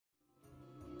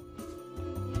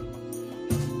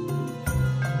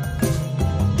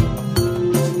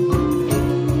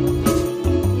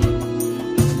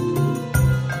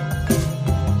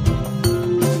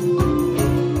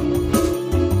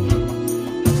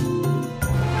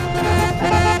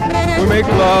make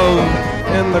love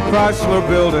in the Chrysler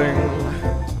building.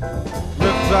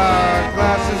 Lift our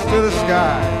glasses to the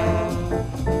sky.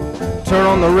 Turn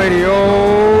on the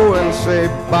radio and say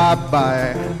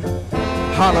bye-bye.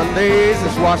 Holidays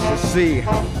is watch the sea.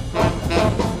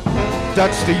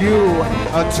 Dutch to you,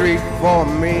 a treat for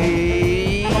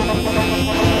me.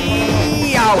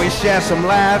 Always share some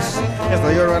laughs as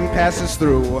the urine passes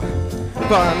through.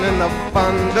 Fun in the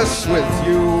fundus with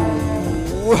you.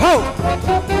 Ho!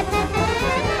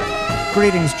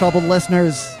 Greetings, troubled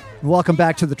listeners. Welcome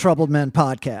back to the Troubled Men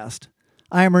podcast.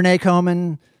 I am Renee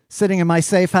Coman, sitting in my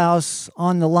safe house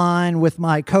on the line with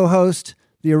my co-host,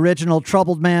 the original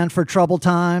troubled man for troubled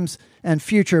times and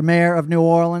future mayor of New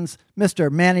Orleans, Mr.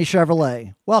 Manny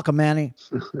Chevrolet. Welcome, Manny.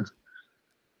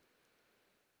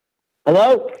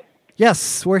 Hello?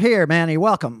 Yes, we're here, Manny.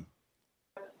 Welcome.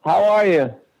 How are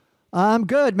you? I'm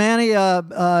good, Manny.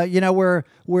 We're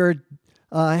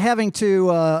having to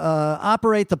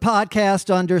operate the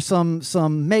podcast under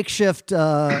some makeshift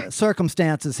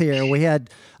circumstances here. We had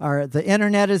the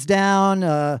internet is down.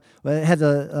 Had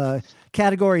a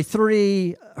Category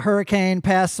 3 hurricane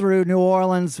passed through New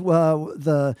Orleans.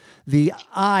 The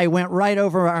eye went right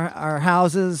over our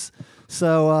houses.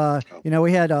 So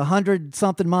we had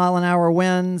 100-something mile-an-hour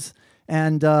winds,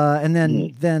 and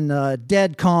then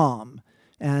dead calm.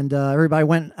 And everybody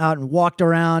went out and walked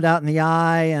around out in the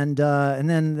eye, and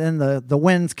then the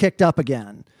winds kicked up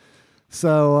again.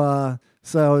 So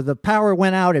the power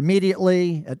went out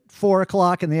immediately at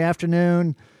 4:00 in the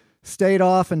afternoon, stayed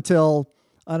off until,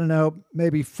 I don't know,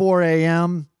 maybe 4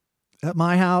 a.m. at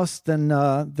my house. Then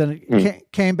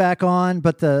it came back on,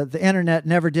 but the internet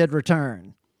never did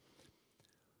return.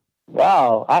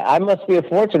 Wow, I must be a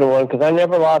fortunate one because I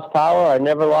never lost power. I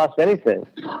never lost anything.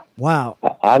 Wow.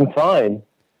 I'm fine.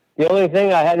 The only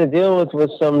thing I had to deal with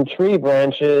was some tree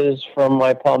branches from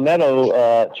my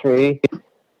palmetto tree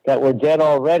that were dead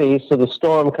already, so the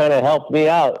storm kind of helped me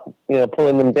out,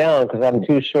 pulling them down because I'm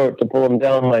too short to pull them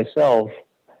down myself.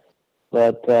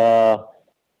 But,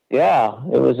 yeah,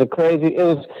 it was of course,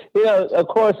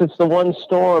 it's the one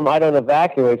storm I don't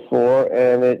evacuate for,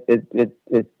 and it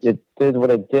did what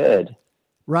it did.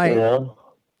 Right.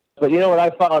 But what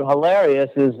I found hilarious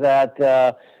is that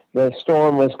the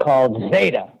storm was called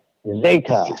Zeta.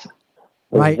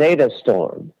 Right. Zeta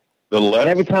storm. And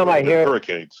every time I hear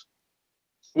hurricanes.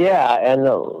 Yeah, and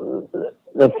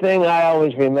the thing I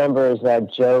always remember is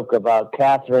that joke about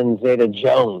Catherine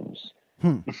Zeta-Jones.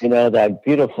 That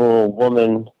beautiful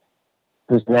woman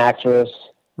who's an actress.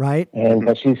 Right.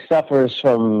 But she suffers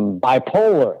from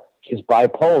bipolar. She's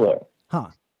bipolar. Huh.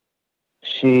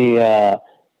 She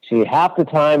half the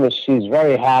time she's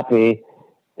very happy,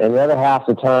 and the other half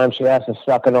the time she has to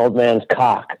suck an old man's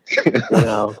cock.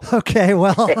 Okay,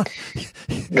 well.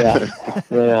 Yeah.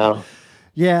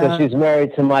 Yeah. So she's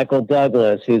married to Michael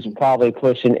Douglas, who's probably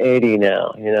pushing 80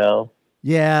 now.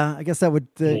 Yeah, I guess that would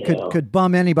could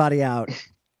bum anybody out.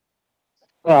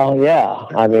 Well, yeah.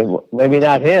 I mean, maybe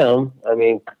not him. I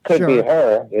mean, could be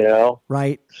her.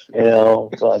 Right.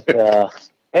 But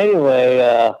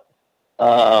anyway,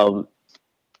 I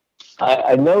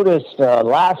noticed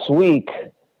last week.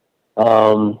 It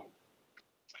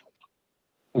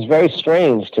was very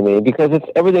strange to me because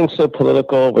everything's so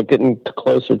political. We're getting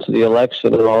closer to the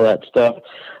election and all that stuff.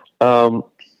 I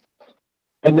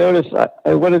noticed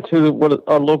I went into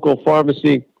a local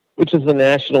pharmacy, which is a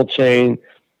national chain.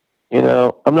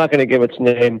 I'm not going to give its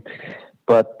name,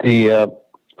 but the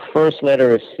first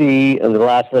letter is C and the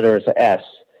last letter is S.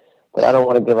 But I don't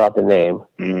want to give out the name.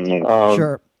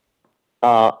 Sure.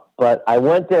 But I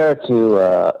went there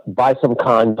to buy some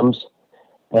condoms,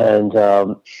 and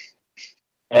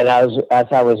as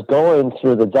I was going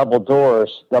through the double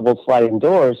sliding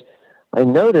doors, I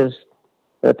noticed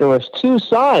that there was two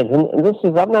signs, and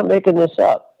I'm not making this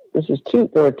up. There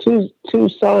were two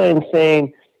signs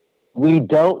saying, "We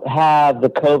don't have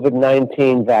the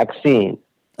COVID-19 vaccine."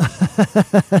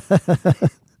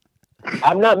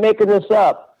 I'm not making this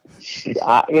up.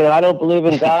 I don't believe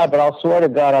in God, but I'll swear to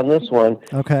God on this one.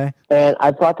 Okay. And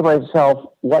I thought to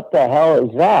myself, what the hell is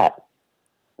that?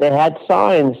 They had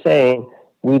signs saying,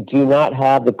 "We do not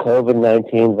have the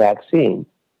COVID-19 vaccine."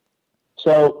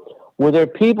 So were there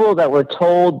people that were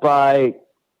told by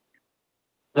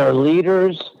their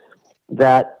leaders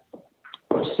that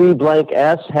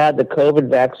C-blank-S had the COVID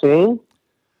vaccine?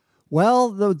 Well,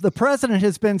 the president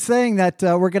has been saying that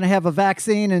we're going to have a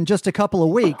vaccine in just a couple of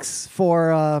weeks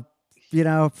for a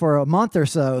month or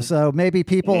so. So maybe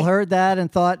people heard that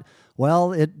and thought,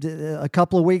 well, a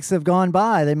couple of weeks have gone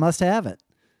by. They must have it.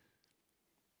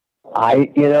 I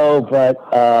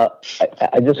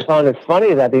just found it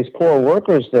funny that these poor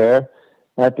workers there,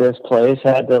 at this place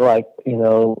had to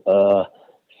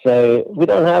say, we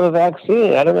don't have a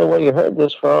vaccine. I don't know where you heard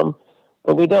this from,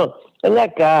 but we don't. And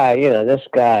that guy, this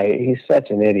guy, he's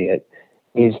such an idiot.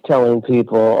 He's telling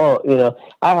people,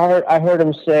 I heard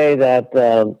him say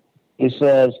that he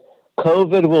says,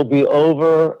 COVID will be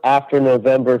over after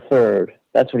November 3rd.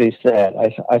 That's what he said.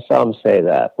 I saw him say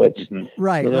that, which,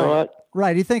 right. You know what?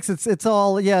 Right. He thinks it's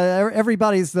all,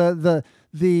 everybody's the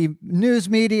news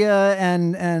media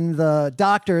and the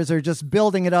doctors are just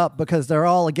building it up because they're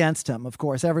all against him. Of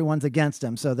course, everyone's against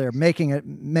him. So they're making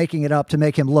it up to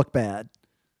make him look bad.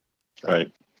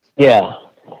 Right. Yeah.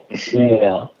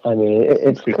 Yeah. I mean,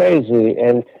 it's crazy.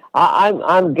 And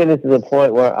I'm getting to the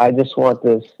point where I just want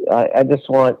this, I just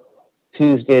want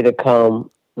Tuesday to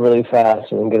come really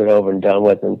fast and get it over and done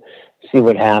with and see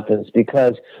what happens,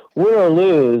 because win or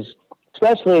lose,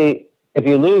 especially if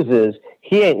he loses,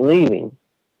 he ain't leaving.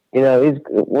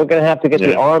 We're going to have to get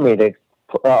the army to,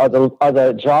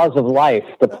 the jaws of life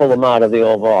to pull him out of the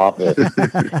Oval Office.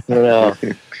 Yeah.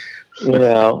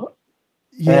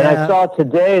 And I saw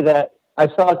today that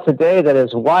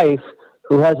his wife,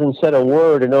 who hasn't said a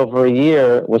word in over a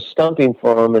year, was stumping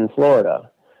for him in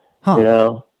Florida.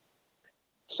 Huh.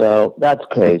 So that's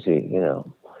crazy.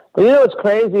 But what's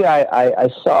crazy? I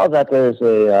saw that there's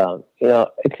a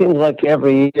it seems like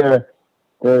every year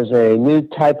there's a new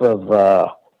type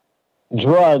of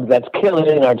drug that's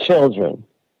killing our children.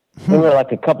 Remember,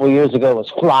 like a couple of years ago, it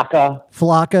was Flocka.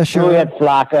 Flocka, sure. We had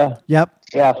Flocka. Yep.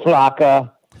 Yeah,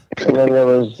 Flocka. And then there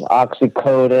was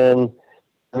oxycodone.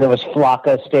 And there was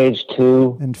Flocka Stage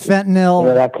 2. And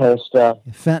fentanyl. That kind of stuff.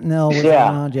 Fentanyl was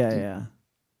around. Yeah.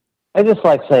 I just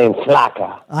like saying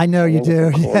Flocka. I know you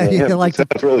do. Cool, yeah, you like to.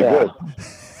 That's really good.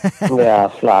 Yeah,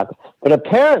 Flocka. But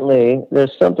apparently,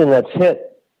 there's something that's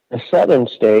hit the southern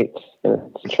states,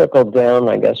 and it's trickled down,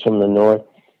 I guess, from the north.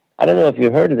 I don't know if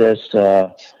you heard of this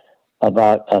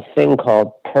about a thing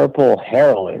called purple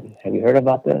heroin. Have you heard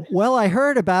about this? Well, I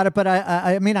heard about it, but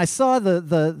I mean, I saw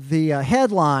the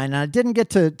headline. I didn't get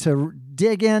to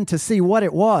dig in to see what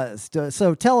it was.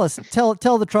 So tell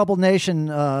the Troubled Nation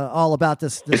all about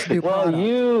this new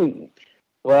product.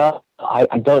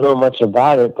 I don't know much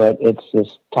about it, but it's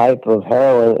this type of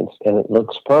heroin, and it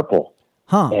looks purple.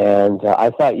 Huh. And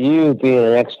I thought you, being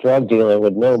an ex-drug dealer,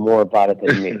 would know more about it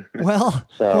than me. Well,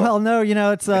 no,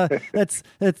 it's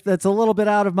that's a little bit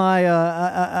out of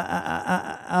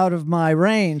my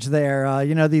range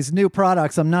there. These new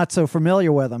products, I'm not so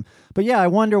familiar with them. But yeah, I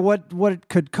wonder what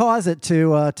could cause it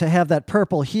to have that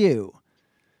purple hue.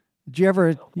 Did you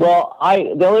ever? Well,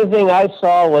 the only thing I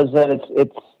saw was that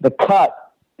it's the cut.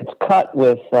 It's cut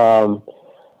with some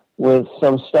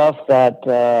stuff that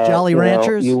Jolly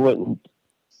Ranchers. You wouldn't.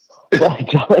 Well,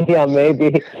 yeah,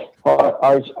 maybe,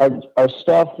 or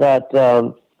stuff that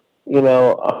that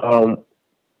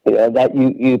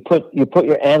you put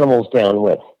your animals down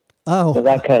with. Oh, so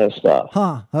that kind of stuff.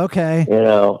 Huh. Okay.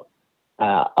 But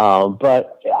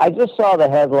I just saw the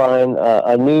headline: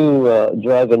 a new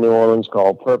drug in New Orleans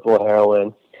called purple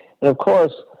heroin, and of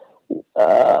course,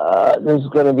 there's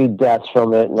going to be deaths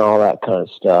from it and all that kind of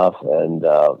stuff, and.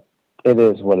 It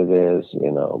is what it is,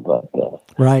 but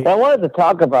right. I wanted to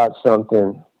talk about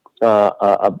something, Renee.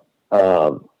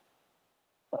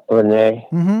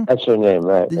 Mm-hmm. That's your name,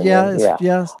 right? Yes.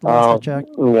 Last check.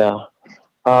 Yeah.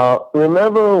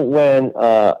 Remember when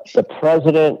the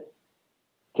president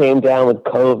came down with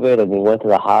COVID and he went to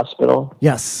the hospital?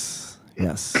 Yes.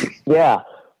 Yeah.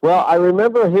 Well, I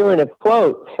remember hearing a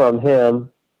quote from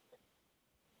him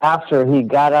after he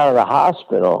got out of the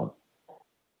hospital.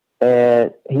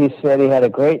 And he said he had a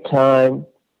great time.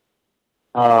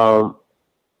 The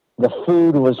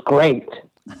food was great.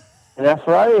 And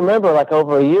after I remember, like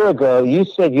over a year ago, you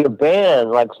said your band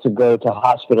likes to go to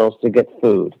hospitals to get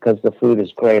food because the food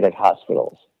is great at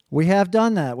hospitals. We have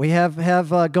done that. We have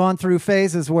gone through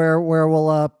phases where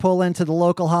we'll pull into the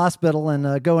local hospital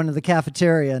and go into the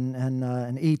cafeteria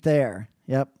and eat there.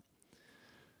 Yep.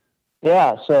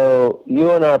 Yeah, so you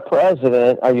and our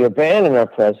president, or your band and our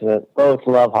president, both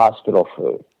love hospital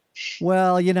food.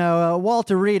 Well,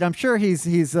 Walter Reed, I'm sure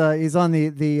he's on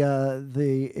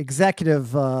the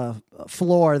executive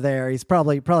floor there. He's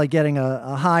probably getting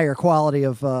a higher quality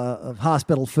of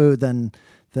hospital food than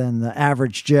the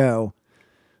average Joe.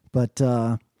 But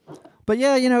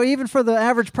yeah, even for the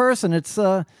average person, it's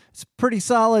pretty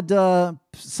solid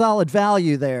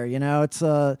value there. It's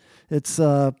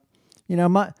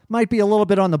might be a little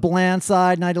bit on the bland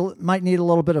side. Might need a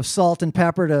little bit of salt and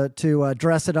pepper to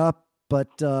dress it up. But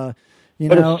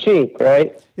But it's cheap,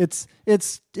 right? It's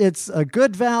a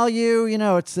good value.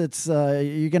 It's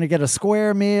you're going to get a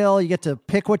square meal. You get to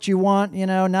pick what you want.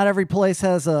 Not every place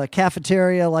has a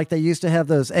cafeteria like they used to have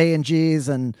those A&Gs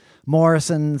and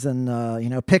Morrison's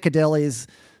and Piccadilly's.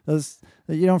 Those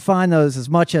you don't find those as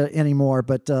much anymore.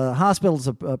 But hospital's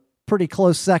a pretty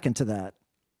close second to that.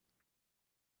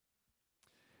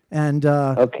 And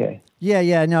okay.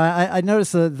 Yeah. No, I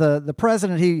noticed the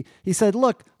president. He said,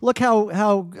 look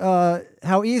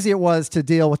how easy it was to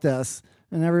deal with this.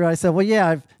 And everybody said, well,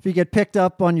 yeah, if you get picked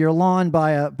up on your lawn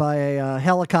by a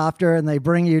helicopter and they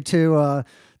bring you to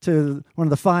one of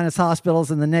the finest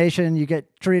hospitals in the nation, you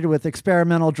get treated with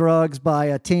experimental drugs by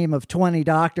a team of 20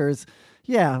 doctors.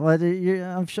 Yeah, well,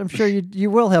 I'm sure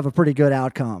you will have a pretty good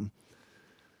outcome.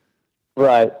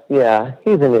 Right. Yeah.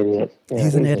 He's an idiot. Yeah,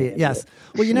 he's an idiot. Yes.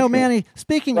 Well, Manny,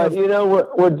 speaking but, of,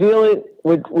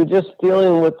 we're just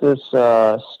dealing with this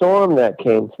storm that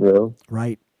came through.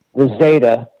 Right. The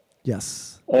Zeta.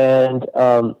 Yes. And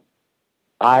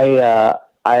I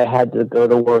had to go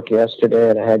to work yesterday,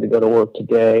 and I had to go to work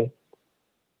today.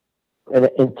 And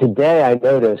today I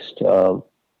noticed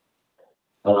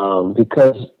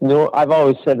because I've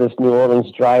always said this: New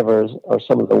Orleans drivers are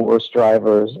some of the worst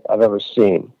drivers I've ever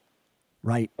seen.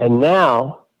 Right. And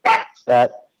now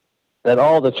that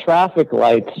all the traffic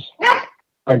lights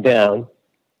are down,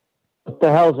 what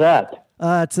the hell's that?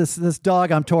 It's this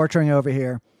dog I'm torturing over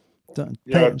here.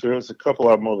 There's a couple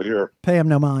of them over here. Pay him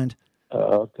no mind.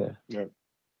 Oh, okay. Yeah.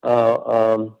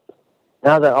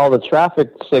 Now that all the traffic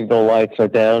signal lights are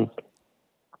down,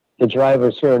 the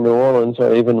drivers here in New Orleans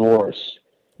are even worse.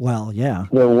 Well, yeah.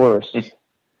 They're worse.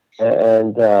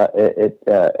 And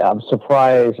I'm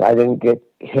surprised I didn't get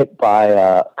hit by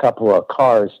a couple of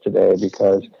cars today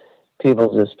because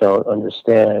people just don't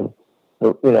understand.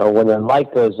 When the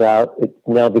light goes out, it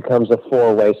now becomes a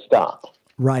four-way stop.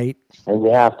 Right. And you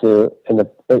have to,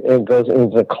 it goes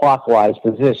into a clockwise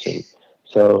position.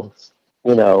 So,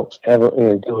 do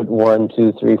it 1,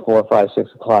 2, 3, 4, 5,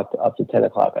 6 o'clock up to 10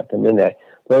 o'clock up to midnight.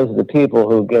 Those are the people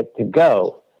who get to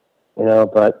go.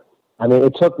 But I mean,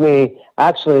 it took me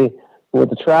actually. With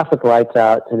the traffic lights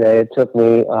out today, it took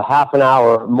me a half an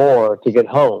hour more to get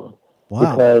home. Wow.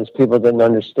 Because people didn't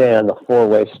understand the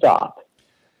four-way stop.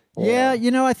 Yeah,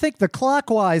 I think the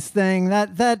clockwise thing,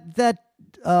 that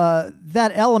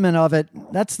element of it,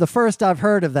 that's the first I've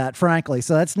heard of that, frankly.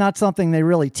 So that's not something they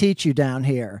really teach you down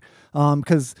here.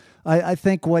 Because I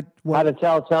think what how to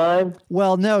tell time?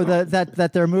 Well, no,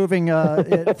 that they're moving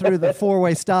through the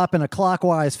four-way stop in a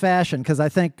clockwise fashion. Because I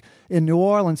think in New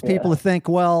Orleans, people think,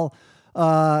 well,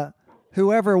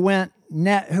 whoever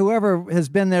has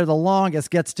been there the longest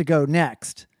gets to go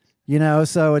next,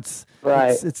 so it's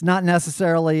right. It's not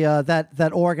necessarily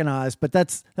that organized, but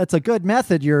that's a good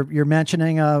method you're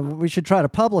mentioning. We should try to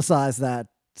publicize that.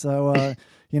 So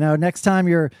next time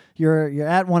you're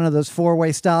at one of those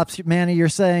four-way stops, Manny, you're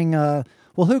saying, well,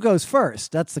 who goes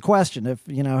first? That's the question. If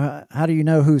how do you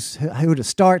know who to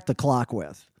start the clock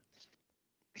with?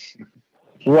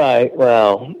 Right.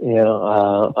 Well, you're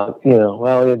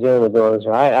dealing with those.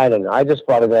 I don't know. I just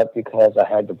brought it up because I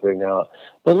had to bring it out.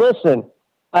 But listen,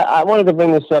 I wanted to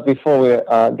bring this up before we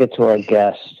get to our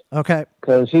guest. Okay.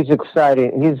 Because he's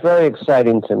exciting. He's very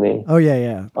exciting to me. Oh,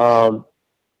 yeah.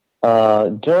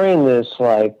 During this,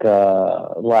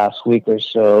 last week or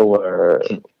so, where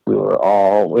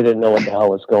we didn't know what the hell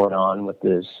was going on with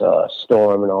this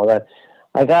storm and all that,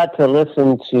 I got to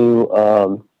listen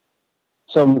to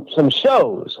some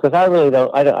shows, because I really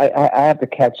don't. I have to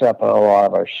catch up on a lot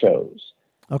of our shows.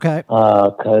 Okay.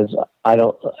 Because I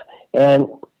don't, and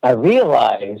I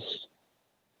realized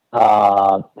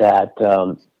that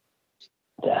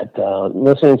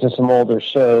listening to some older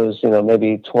shows,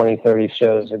 maybe 20, 30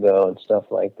 shows ago and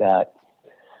stuff like that,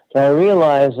 I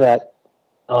realized that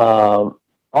all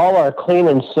our clean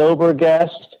and sober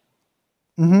guests,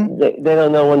 mm-hmm. they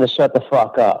don't know when to shut the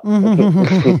fuck up. Mm-hmm.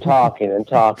 They keep talking and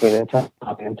talking and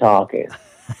talking and talking,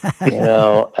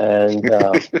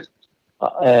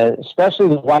 and especially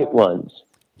the white ones.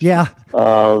 Yeah.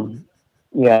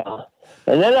 Yeah.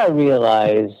 And then I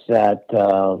realized that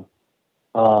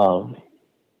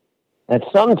that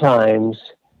sometimes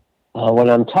when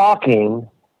I'm talking,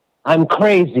 I'm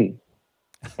crazy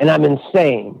and I'm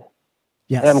insane.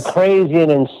 Yes. And I'm crazy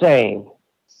and insane.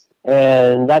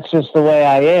 And that's just the way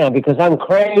I am, because I'm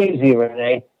crazy,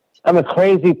 Renee. I'm a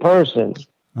crazy person.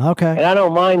 Okay. And I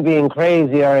don't mind being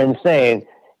crazy or insane.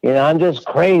 I'm just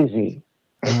crazy.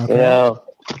 Okay.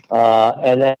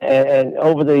 And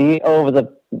over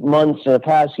the months, the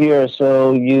past year or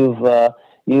so,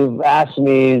 you've asked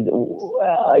me,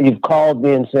 you've called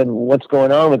me and said, "What's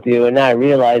going on with you?" And I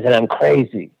realize that I'm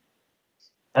crazy.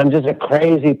 I'm just a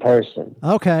crazy person.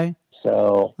 Okay.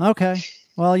 So. Okay.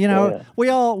 Well, we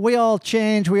all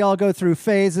change. We all go through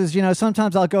phases.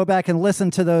 Sometimes I'll go back and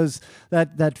listen to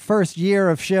that first year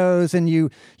of shows, and you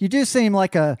do seem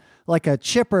like a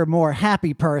chipper, more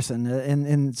happy person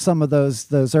in some of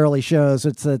those early shows.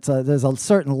 There's a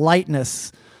certain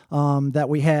lightness that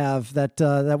we have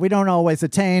that we don't always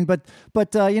attain, but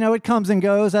it comes and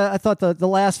goes. I thought the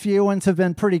last few ones have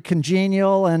been pretty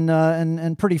congenial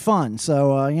and pretty fun.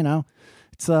 So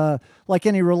it's like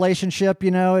any relationship,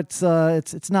 it's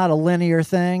not a linear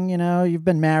thing. You've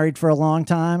been married for a long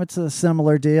time. It's a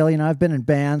similar deal. I've been in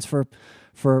bands for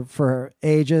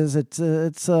ages. It's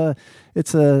an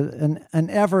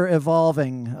ever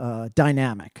evolving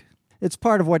dynamic. It's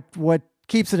part of what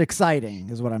keeps it exciting,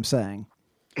 is what I'm saying.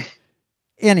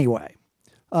 Anyway,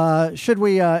 should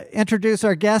we introduce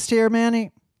our guest here,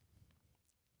 Manny?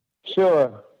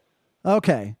 Sure.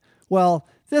 Okay. Well,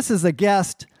 this is a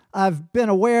guest I've been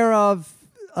aware of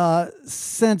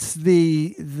since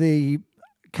the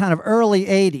kind of early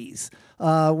 80s.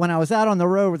 When I was out on the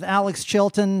road with Alex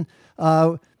Chilton,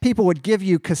 people would give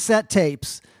you cassette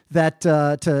tapes that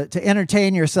to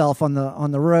entertain yourself on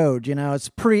the road. It's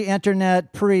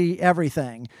pre-internet,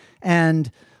 pre-everything. And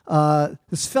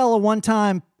this fellow, one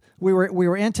time we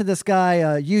were into this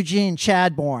guy Eugene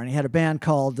Chadbourne. He had a band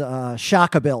called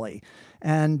Shockabilly,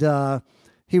 and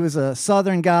he was a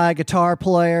Southern guy, guitar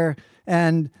player,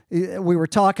 and we were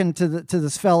talking to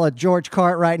this fella, George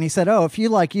Cartwright, and he said, "Oh, if you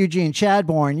like Eugene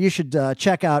Chadbourne, you should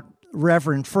check out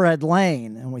Reverend Fred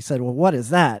Lane." And we said, "Well, what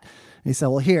is that?" And he said,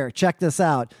 "Well, here, check this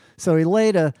out." So he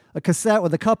laid a cassette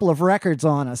with a couple of records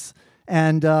on us,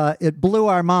 and it blew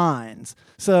our minds.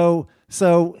 So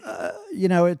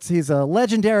he's a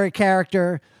legendary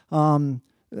character, and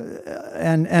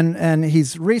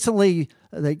he's recently.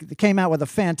 They came out with a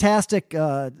fantastic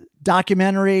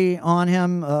documentary on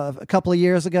him a couple of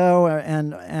years ago,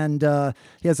 and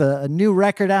he has a new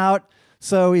record out.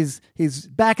 So he's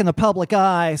back in the public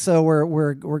eye. So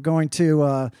we're going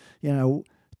to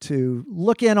to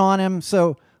look in on him.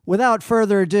 So without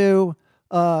further ado,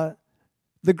 the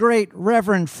great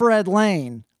Reverend Fred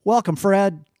Lane. Welcome,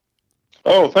 Fred.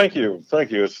 Oh, thank you.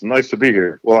 It's nice to be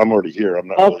here. Well, I'm already here. I'm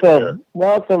not.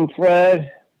 Welcome,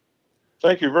 Fred.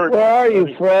 Thank you very much. Where are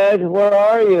you, Fred? Where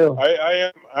are you?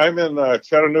 I'm in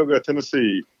Chattanooga,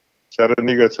 Tennessee.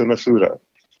 Chattanooga, Tennessee.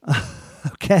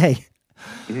 Okay.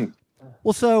 Mm-hmm.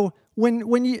 Well, so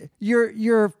when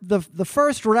you're the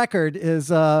first record is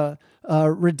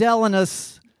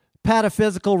Redelinus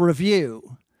Pataphysical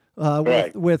Review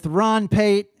right. with Ron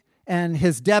Pate and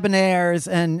his Debonaires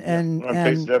and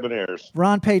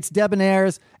Ron Pate's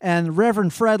Debonaires and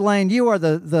Reverend Fred Lane. You are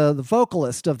the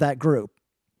vocalist of that group.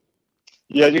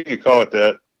 Yeah, you could call it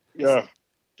that. Yeah,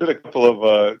 did a couple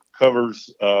of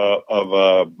covers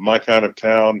of My Kind of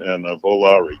Town and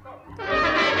Volare.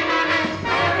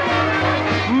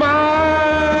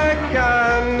 My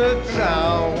kind of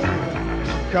town,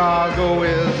 Chicago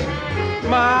is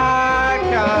my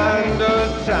kind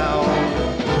of town.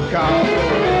 Chicago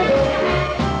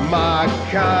is my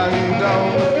kind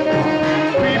of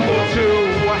people too.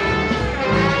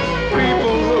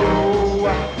 People who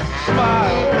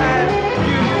smile at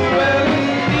you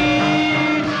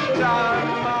and each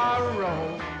time I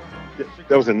roam.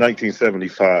 That was in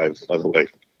 1975, by the way.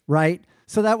 Right.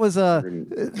 So that was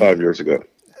 5 years ago.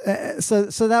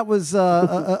 So that was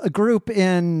a group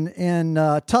in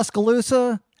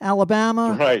Tuscaloosa,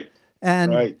 Alabama, right?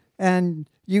 And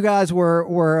you guys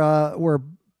were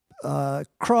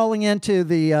crawling into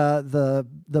the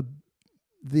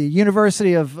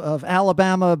University of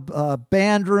Alabama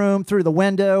band room through the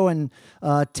window and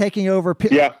taking over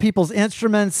people's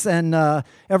instruments and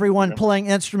everyone playing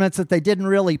instruments that they didn't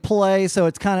really play. So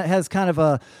it's has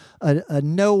a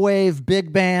no wave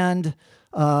big band.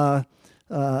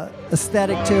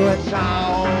 Aesthetic to it.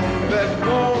 Sound that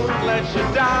won't let you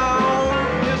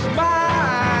down is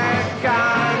my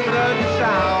kind of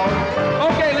sound.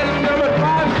 Okay, ladies and gentlemen,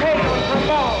 Ron Pate on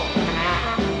trombone.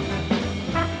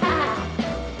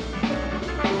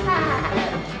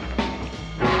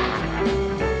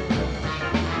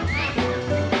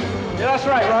 Yeah, that's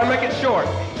right, Ron. Make it short.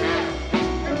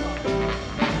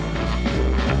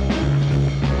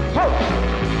 Ho!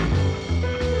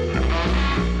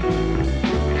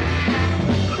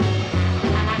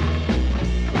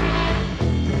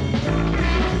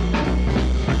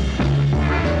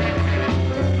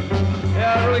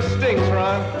 Stinks,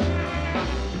 Ron.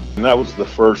 And that was the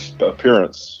first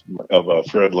appearance of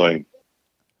Fred Lane.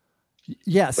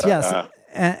 Yes.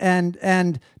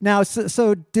 And now,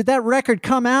 so did that record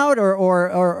come out,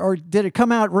 or did it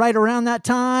come out right around that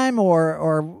time,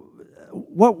 or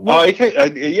What?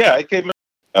 It came in.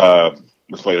 It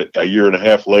was like a year and a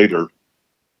half later,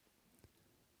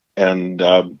 and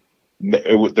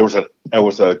there was a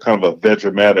kind of a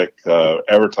Vegematic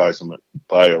advertisement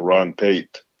by Ron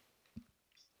Pate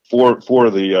for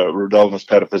the Rudolphus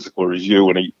Pataphysical Review,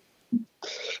 and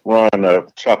Ron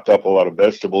chopped up a lot of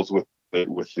vegetables with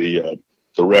the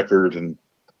record and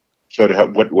showed how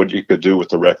what you could do with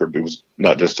the record. It was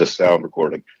not just a sound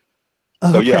recording.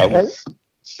 So yeah, it was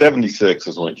 76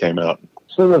 is when it came out.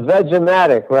 So the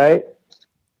Vegematic, right?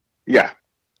 Yeah.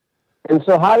 And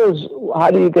so how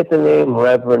do you get the name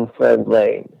Reverend Fred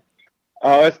Lane?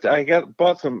 I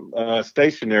bought some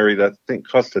stationery that I think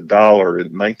cost $1 in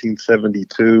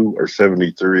 1972 or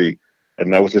 73,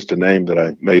 and that was just a name that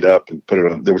I made up and put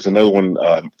it on. There was another one,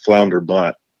 Flounder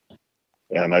Bunt,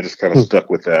 and I just kind of stuck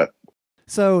with that.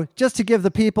 So just to give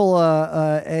the people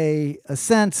a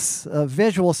sense, a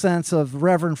visual sense of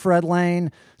Reverend Fred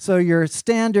Lane, so your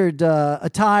standard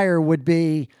attire would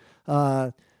be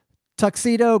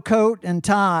tuxedo, coat, and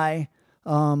tie,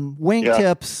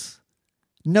 wingtips,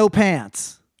 no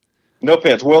pants. No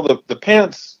pants. Well, the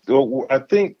pants, I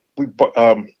think we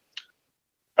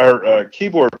our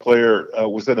keyboard player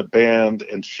was in a band,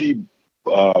 and she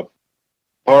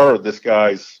borrowed this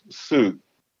guy's suit,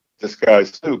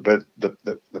 but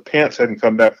the pants hadn't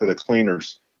come back for the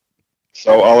cleaners.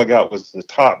 So all I got was the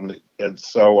top, and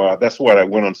so that's why I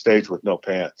went on stage with no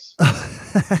pants,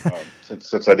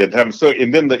 since I didn't have them. So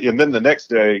and then the next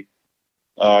day,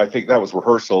 I think that was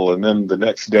rehearsal, and then the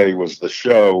next day was the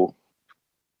show,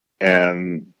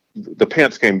 and the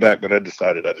pants came back, but I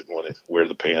decided I didn't want to wear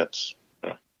the pants,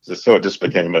 so it just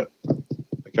became a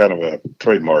kind of a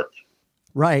trademark.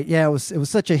 Right. Yeah. It was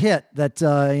such a hit that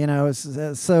it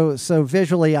was so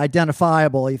visually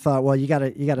identifiable. You thought, well, you got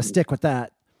to stick with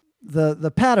that.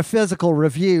 The Pataphysical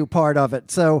Review part of it.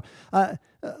 So a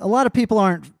lot of people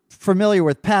aren't familiar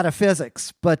with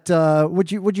pataphysics, but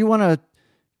would you want to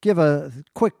give a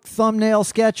quick thumbnail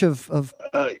sketch of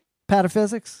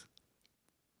pataphysics?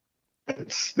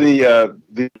 It's the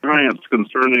science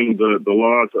concerning the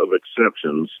laws of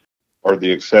exceptions, or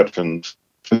the exceptions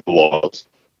to the laws.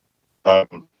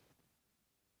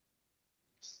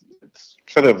 It's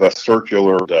kind of a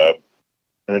circular,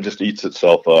 and it just eats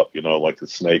itself up, like the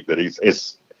snake that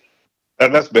eats.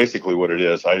 And that's basically what it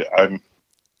is.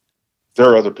 There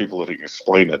are other people that can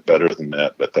explain it better than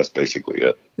that, but that's basically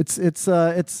it. It's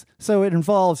so it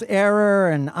involves error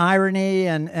and irony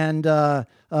and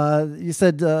you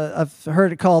said I've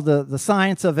heard it called the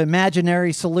science of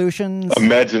imaginary solutions.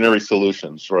 Imaginary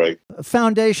solutions, right?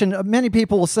 Foundation. Many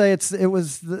people will say it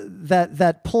was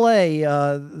that play,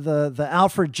 the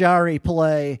Alfred Jarry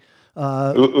play.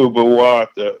 Ubu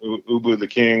the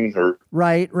King, or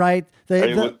right.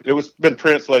 It was been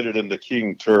translated into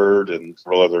King Turd and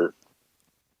several other.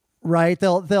 Right.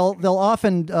 They'll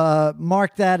often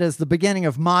mark that as the beginning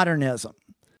of modernism,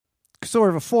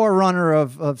 sort of a forerunner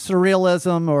of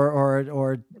surrealism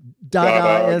or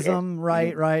Dadaism.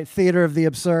 Right. Theater of the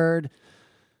absurd.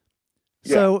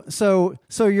 Yeah. So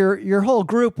your whole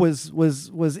group was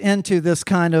into this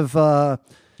kind of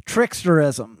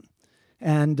tricksterism,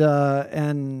 and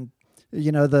the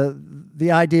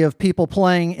idea of people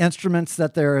playing instruments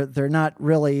that they're not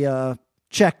really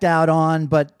checked out on,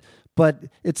 but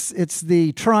it's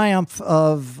the triumph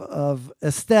of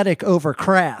aesthetic over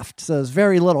craft. So there's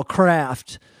very little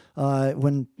craft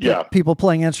when people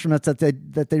playing instruments that they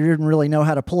didn't really know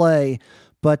how to play,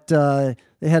 but they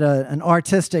had an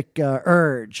artistic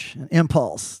urge, an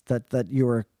impulse that you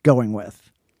were going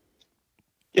with.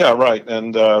 Yeah, right,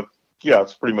 and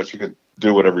it's pretty much you could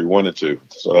do whatever you wanted to.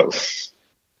 So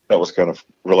that was kind of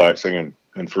relaxing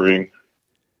and freeing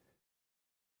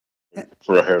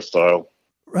for a hairstyle.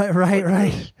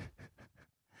 Right.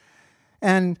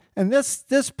 And this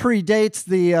predates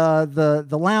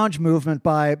the lounge movement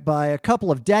by a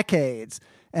couple of decades,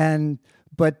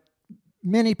 but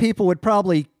many people would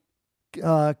probably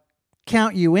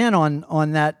count you in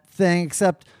on that thing.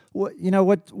 Except what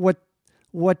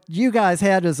you guys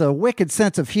had is a wicked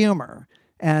sense of humor,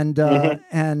 and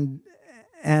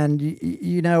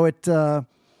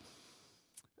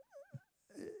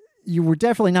you were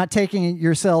definitely not taking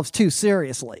yourselves too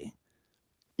seriously.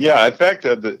 Yeah, in fact,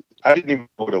 I didn't even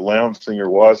know what a lounge singer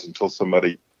was until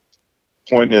somebody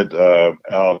pointed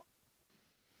out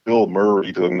Bill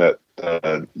Murray doing that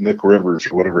Nick Rivers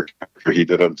or whatever character he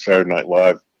did on Saturday Night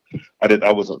Live.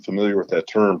 I wasn't familiar with that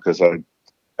term because I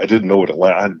didn't know what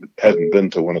I hadn't been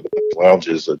to one of the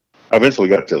lounges. I eventually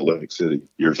got to Atlantic City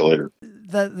years later.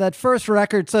 That first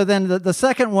record. So then the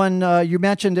second one, you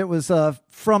mentioned it was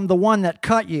From the One That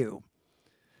Cut You.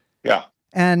 Yeah.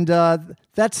 And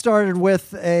that started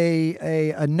with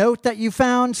a note that you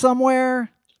found somewhere.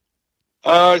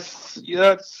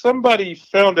 Yeah, somebody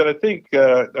found it. I think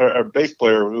our bass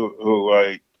player, who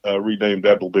I renamed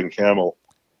Abdul bin Camel,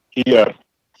 he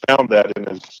found that in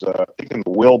his, I think, in the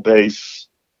wheelbase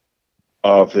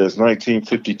of his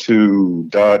 1952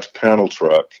 Dodge panel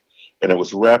truck, and it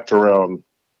was wrapped around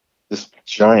this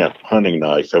giant hunting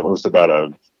knife. It was about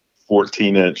a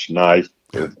 14-inch knife.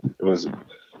 It was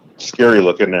scary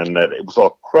looking, and that it was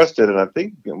all crusted, and I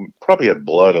think it probably had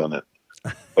blood on it.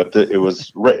 But there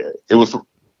was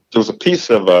a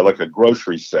piece of like a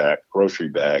grocery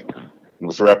bag, and it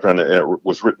was wrapped around it, and it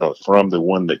was written from the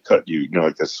one that cut you,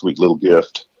 like a sweet little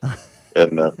gift.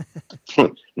 And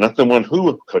not the one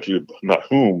who cut you, not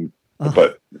whom,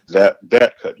 but that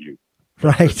cut you.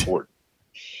 Right. Important.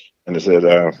 And it said,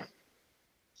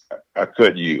 I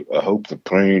cut you. I hope the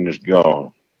pain is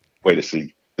gone. Wait a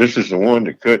see. This is the one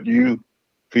that cut you.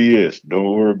 P.S.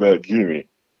 Don't worry about Jimmy.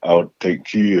 I'll take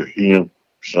care of him.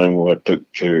 Same way I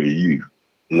took care of you.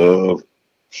 Love,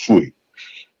 Sweet.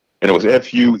 And it was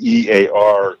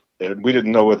F-U-E-A-R. And we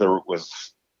didn't know whether it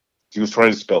was, he was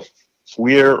trying to spell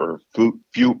Fuer or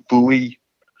Fooey.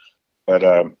 But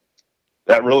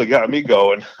that really got me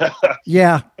going.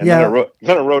 Yeah. And yeah.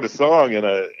 Then I wrote a song and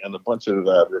a bunch of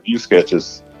review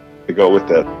sketches to go with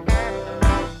that.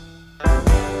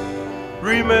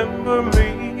 Remember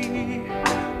me,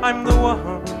 I'm the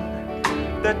one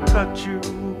that cut you.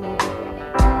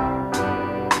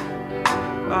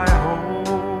 I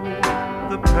hope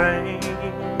the pain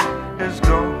is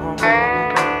gone.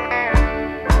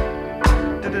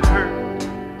 Did it hurt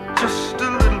just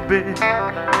a little bit?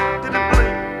 Did it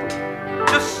bleed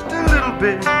just a little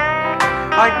bit?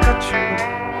 I cut you.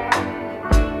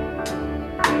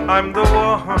 I'm the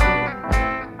one.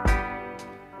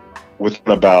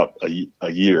 Within about a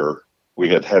year, we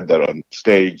had that on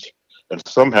stage, and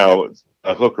somehow,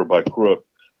 a hook or by crook,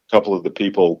 a couple of the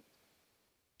people,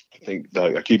 I think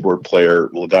a keyboard player,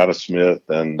 LaDonna Smith,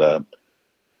 and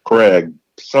Craig,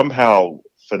 somehow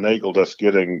finagled us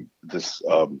getting this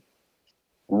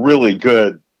really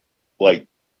good, like,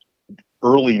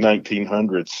 early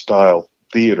 1900s style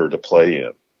theater to play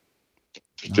in,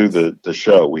 to do the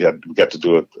show. We got to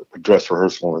do a dress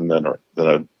rehearsal and then a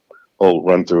whole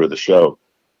run through of the show,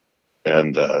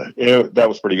 and that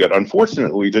was pretty good.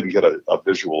 Unfortunately, we didn't get a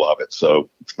visual of it, so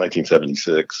it's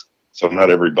 1976, so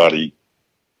not everybody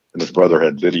and his brother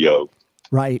had video.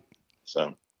 Right.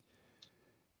 So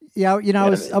yeah,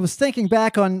 I was thinking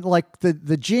back on like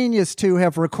the genius to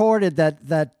have recorded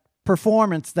that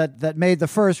performance that made the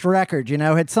first record.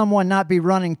 Had someone not have been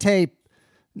running tape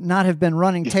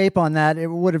on that, it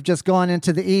would have just gone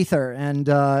into the ether, and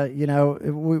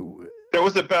There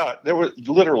was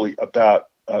literally about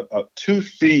 2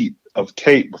 feet of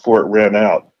tape before it ran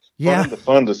out. Yeah. Fun of the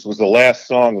Fundus was the last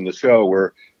song on the show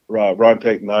where Ron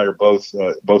Pate and I are both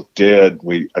dead.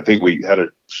 I think we had a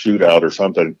shootout or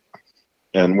something,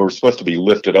 and we were supposed to be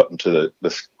lifted up into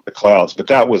the clouds. But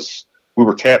we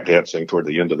were tap dancing toward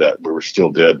the end of that. We were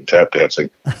still dead and tap dancing.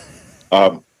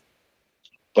 But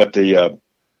that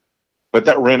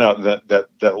ran out.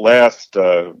 That last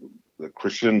the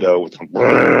crescendo with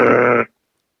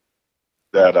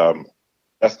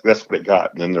that's what it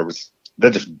got. And then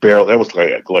that was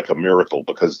like a miracle,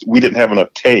 because we didn't have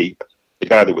enough tape. The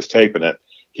guy that was taping it,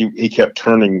 he kept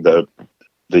turning the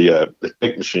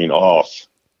tape machine off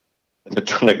and then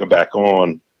turning it back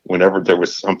on whenever there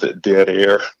was something dead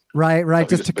air. Right,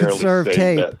 just to conserve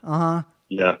tape.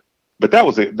 Yeah, but that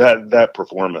was that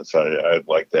performance. I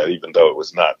liked that, even though it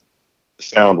was not, the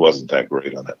sound wasn't that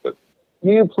great on it. But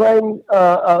do you play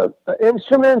an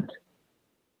instrument?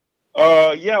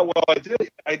 Yeah, well, I did.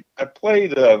 I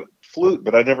played flute,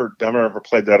 but I never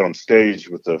played that on stage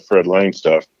with the Fred Lane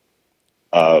stuff.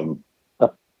 And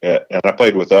I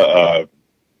played with the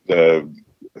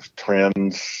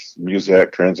trans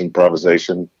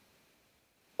improvisation,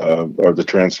 or the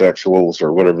transsexuals,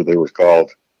 or whatever they were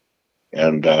called.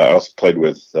 And I also played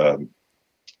with.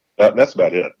 That's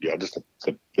about it. Yeah, just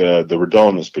the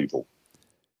Redonis people.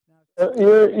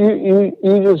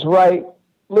 You just write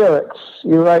lyrics.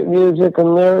 You write music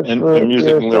and lyrics. And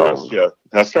music and lyrics. Yeah,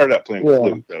 I started out playing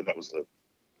flute. That was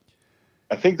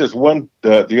I think there's one.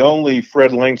 The only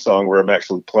Fred Lane song where I'm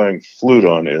actually playing flute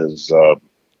on is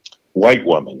 "White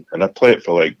Woman," and I play it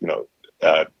for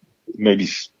maybe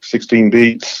 16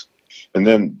 beats, and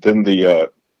then the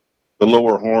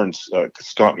lower horns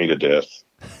stomp me to death.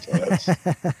 So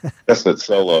that's that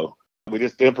solo. We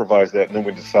just improvised that, and then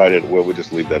we decided, well, we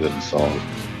just leave that in the song.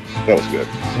 That was good.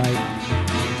 Right.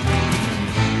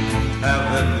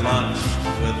 Having lunch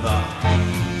with a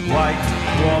white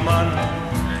woman.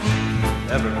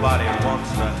 everybody wants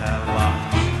to have a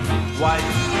white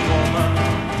woman.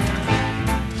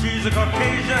 She's a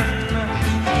Caucasian,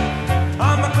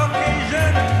 I'm a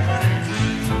Caucasian.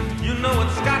 You know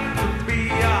it's got to be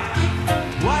a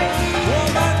white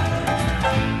woman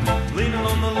leaning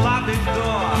on the lobby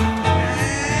door.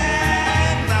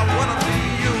 And I wanna be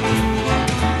you.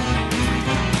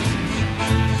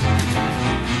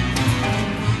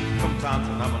 Sometimes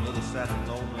when I'm a little sad and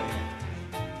lonely.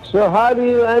 So how do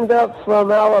you end up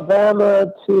from Alabama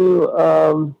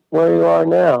to where you are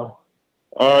now?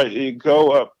 You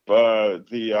go up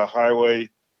the highway.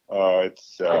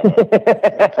 It's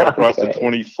cut across the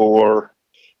 24.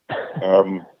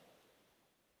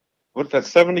 What's that?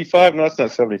 75? No, it's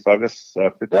not 75. That's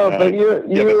 59. No, but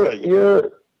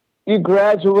you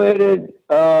graduated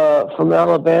from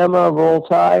Alabama, Roll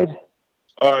Tide.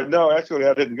 No, actually,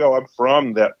 I didn't go. I'm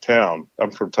from that town. I'm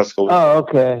from Tuscaloosa. Oh,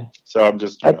 okay. So I'm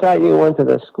just. I thought you went to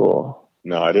the school.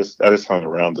 No, I just hung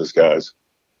around those guys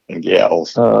and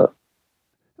gals.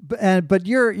 But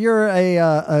you're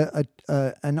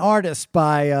an artist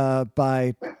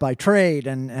by trade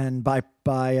and by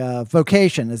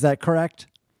vocation. Is that correct?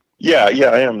 Yeah,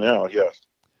 I am now. Yes.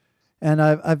 And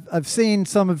I've seen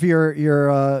some of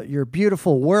your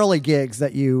beautiful whirly gigs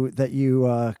that you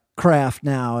craft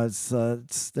now.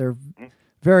 They're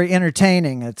very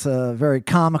entertaining. It's very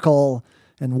comical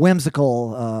and whimsical.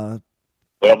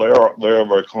 Well, they are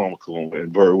very comical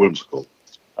and very whimsical.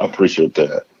 I appreciate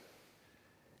that.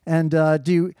 And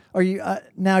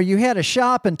now you had a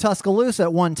shop in Tuscaloosa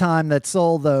at one time that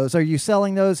sold those. Are you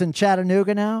selling those in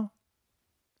Chattanooga now?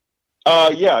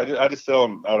 Yeah, I just sell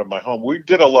them out of my home. We used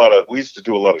to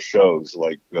do a lot of shows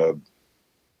like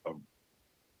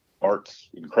arts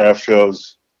and craft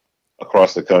shows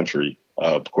across the country.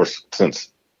 Of course,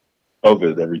 since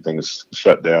COVID, everything is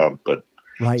shut down, but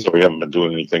right. So we haven't been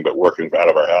doing anything but working out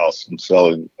of our house and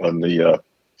selling on the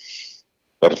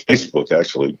on Facebook,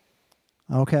 actually.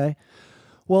 Okay.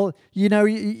 Well,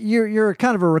 you're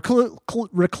kind of a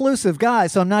reclusive guy,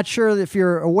 so I'm not sure if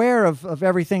you're aware of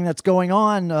everything that's going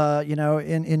on,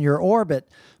 in your orbit.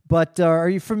 But are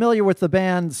you familiar with the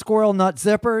band Squirrel Nut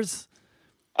Zippers?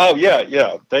 Oh yeah.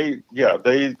 They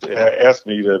asked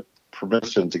me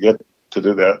permission to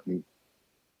do that, and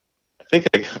I think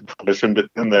I got permission, but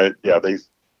then they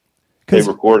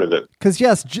recorded it. Because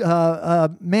yes,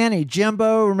 Manny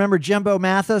Jimbo, remember Jimbo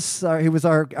Mathis? He was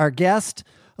our guest.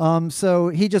 So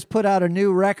he just put out a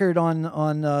new record on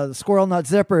the Squirrel Nut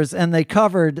Zippers, and they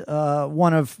covered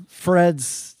one of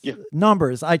Fred's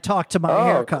numbers. I Talked to My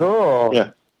Haircut. Cool.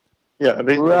 Yeah.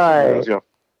 Right.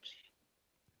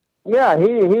 Yeah,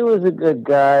 he was a good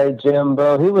guy,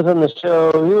 Jimbo. He was on the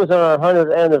show. He was on our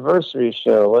 100th anniversary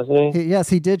show, wasn't he? Yes,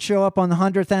 he did show up on the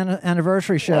 100th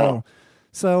anniversary show.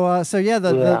 Wow.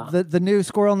 The new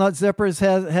Squirrel Nut Zippers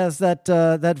has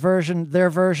that version, their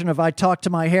version of I Talked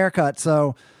to My Haircut.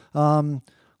 So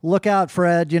look out,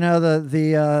 Fred. The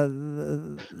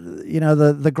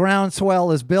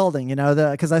groundswell is building.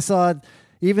 Because I saw,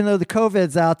 even though the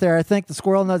COVID's out there, I think the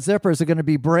Squirrel Nut Zippers are going to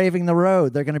be braving the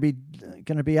road. They're going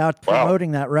to be out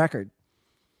promoting that record.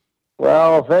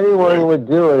 Well, if anyone would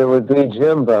do it, it would be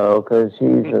Jimbo, because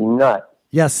he's a nut.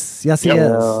 Yes, he is.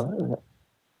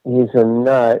 He's a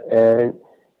nut, and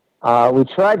we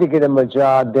tried to get him a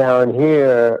job down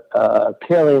here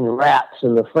killing rats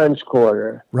in the French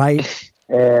Quarter. Right.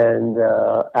 And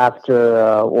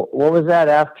after, what was that?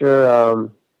 After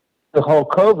the whole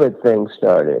COVID thing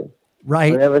started.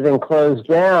 Right. When everything closed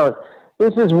down.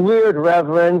 This is weird,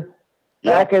 Reverend.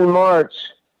 Back in March,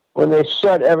 when they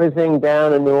shut everything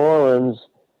down in New Orleans,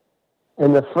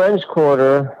 in the French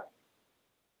Quarter,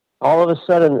 all of a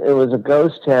sudden it was a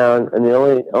ghost town, and the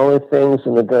only things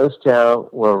in the ghost town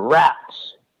were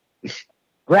rats.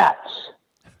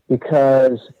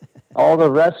 Because all the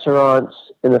restaurants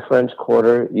in the French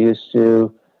Quarter used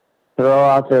to throw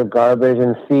out their garbage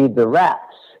and feed the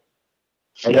rats.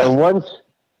 And then once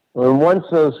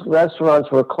those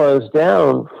restaurants were closed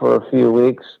down for a few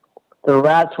weeks, the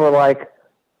rats were like,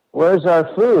 "Where's our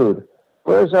food?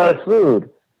 Where's our food?"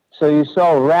 So you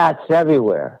saw rats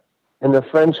everywhere in the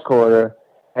French Quarter,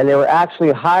 and they were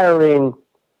actually hiring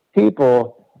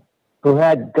people who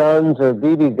had guns or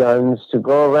BB guns to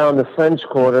go around the French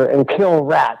Quarter and kill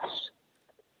rats.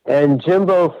 And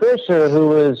Jimbo Fisher, who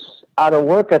was out of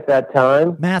work at that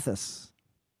time, Mathis,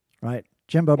 right?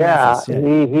 Jimbo Mathis.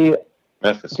 Yeah,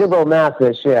 Mathis. Jimbo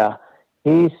Mathis, yeah.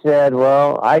 He said,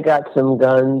 "Well, I got some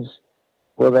guns.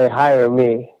 Will they hire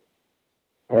me?"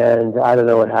 And I don't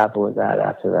know what happened with that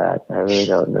after that. I really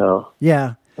don't know.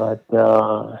 Yeah. But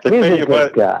he's a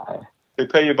good guy. They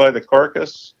pay you by the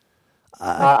carcass?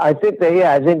 I think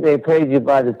they paid you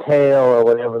by the tail or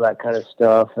whatever, that kind of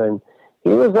stuff. And he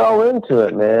was all into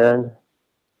it, man.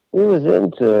 He was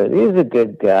into it. He's a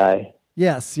good guy.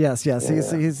 Yes. Yeah.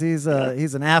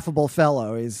 He's an affable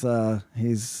fellow. He's got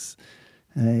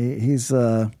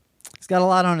a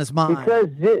lot on his mind.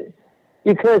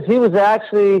 Because he was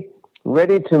actually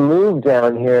ready to move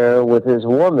down here with his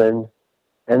woman,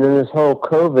 and then this whole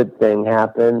COVID thing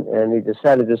happened, and he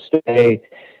decided to stay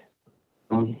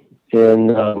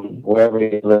in wherever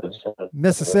he lives.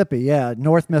 Mississippi, yeah,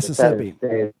 North Mississippi.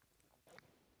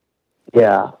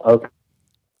 Yeah. Okay.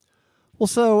 Well,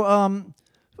 so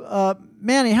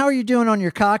Manny, how are you doing on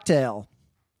your cocktail?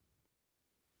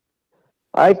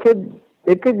 It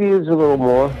could use a little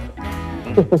more.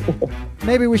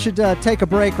 Maybe we should take a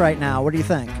break right now. What do you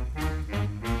think?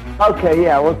 Okay,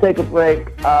 yeah, we'll take a break.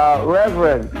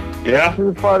 Reverend. Yeah. This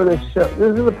is the part of the show.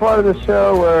 This is the part of the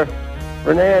show where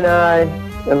Renee and I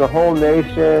and the whole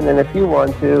nation, and if you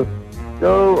want to,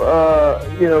 go,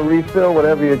 refill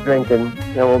whatever you're drinking,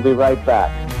 and we'll be right back.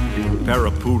 Pair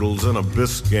of poodles and a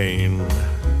Biscayne,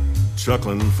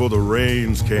 chuckling for the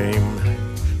rains came.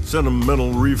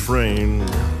 Sentimental refrain,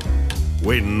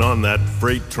 waiting on that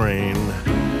freight train.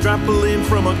 Trampoline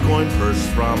from a coin purse,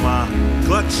 from a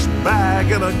clutch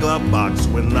bag and a glove box.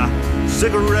 When the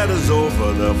cigarette is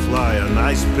over, they'll fly an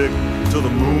ice pick to the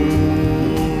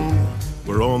moon.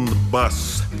 We're on the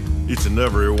bus, each and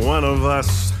every one of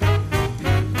us.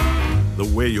 The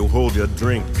way you hold your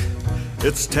drink,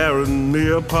 it's tearing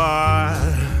me apart.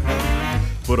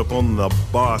 Put up on the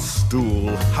bar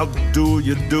stool, how do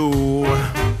you do?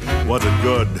 Was it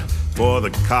good for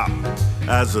the cop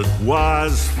as it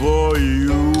was for you?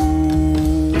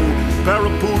 Pair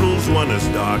of poodles, one is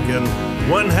dark and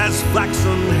one has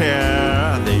flaxen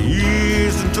hair. They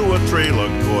eased into a trailer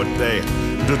court, they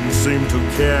didn't seem to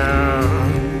care.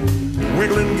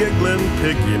 Wiggling, giggling,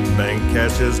 piggy bank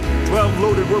cashes, 12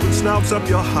 loaded rubber snouts up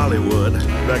your Hollywood.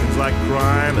 Beckons like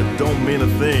crime, it don't mean a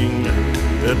thing.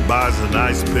 It buys a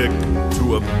nice pick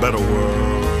to a better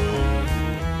world.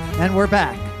 And we're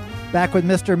back with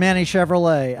Mr. Manny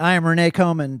Chevrolet. I am Renee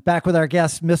Coman, back with our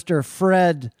guest, Mr.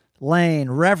 Fred Lane,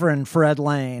 Reverend Fred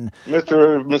Lane.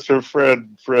 Mr.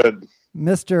 Fred.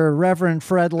 Mr. Reverend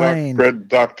Fred Lane.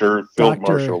 Dr. Field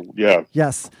Marshal, yeah.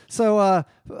 Yes. So,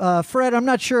 Fred, I'm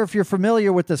not sure if you're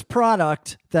familiar with this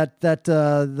product that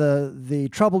the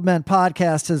Troubled Men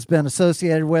podcast has been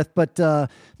associated with, but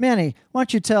Manny, why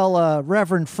don't you tell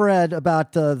Reverend Fred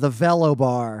about the Velo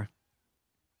Bar?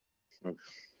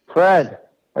 Fred,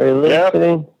 are you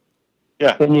listening?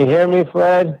 Yeah. Can you hear me,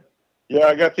 Fred? Yeah,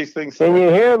 I got these things. Can you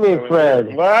hear me,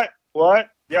 Fred? What?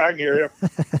 Yeah, I can hear you.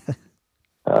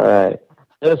 All right.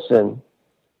 Listen,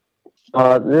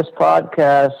 this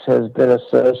podcast has been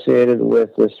associated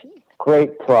with this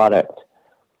great product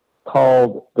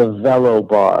called the Velo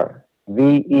Bar,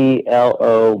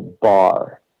 VELO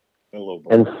Bar.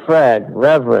 And Fred,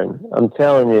 Reverend, I'm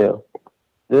telling you,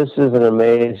 this is an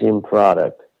amazing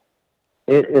product.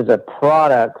 It is a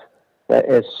product that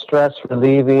is stress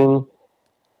relieving,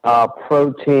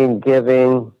 protein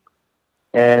giving,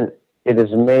 and it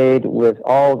is made with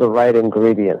all the right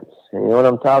ingredients. And you know what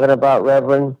I'm talking about,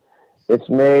 Reverend? It's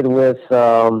made with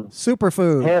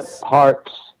superfoods, hemp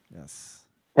hearts, yes,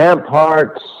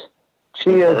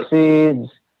 chia seeds,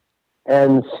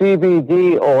 and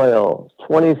CBD oil.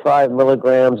 25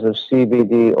 milligrams of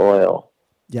CBD oil.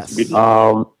 Yes. This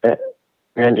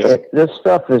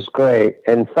stuff is great.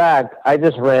 In fact, I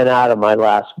just ran out of my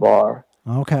last bar.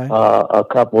 Okay. A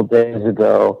couple days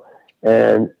ago,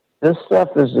 and this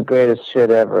stuff is the greatest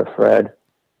shit ever, Fred.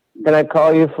 Can I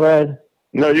call you Fred?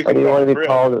 No, you can. Or do you want to be Fred,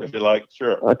 called? if you like,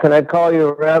 sure. Can I call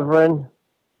you Reverend?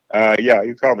 Yeah,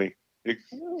 you call me.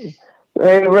 Hey,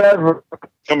 Reverend.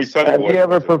 Tell me, Sonny Have Boy. you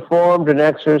ever performed an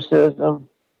exorcism?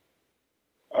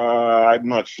 I'm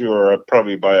not sure.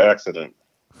 Probably by accident.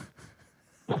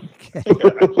 Okay.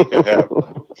 Yeah.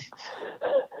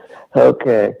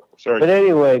 Okay. Sorry. But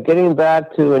anyway, getting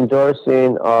back to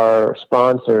endorsing our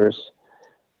sponsors,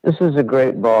 this is a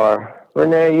great bar.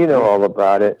 Renee, you know all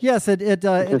about it. Yes, it's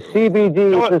a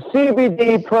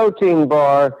CBD protein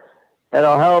bar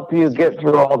that'll help you get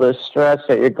through all the stress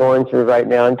that you're going through right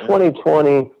now. In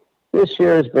 2020, this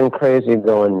year has been crazy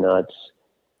going nuts.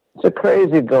 It's a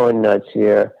crazy going nuts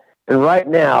year. And right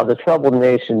now, the Troubled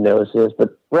Nation knows this,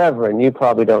 but Reverend, you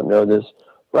probably don't know this.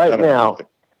 Right now,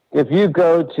 if you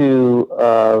go to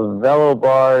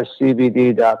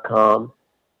velobarcbd.com,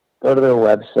 go to their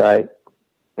website,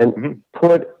 and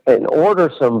order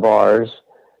some bars,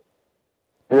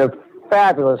 and they're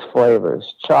fabulous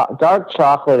flavors, dark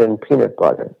chocolate and peanut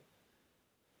butter.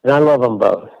 And I love them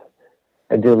both.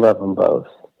 I do love them both.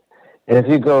 And if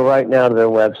you go right now to their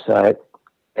website,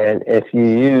 and if you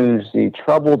use the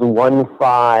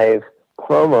Troubled15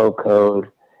 promo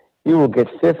code, you will get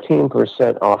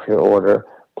 15% off your order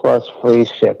plus free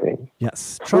shipping.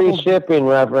 Yes. Free shipping,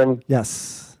 Reverend.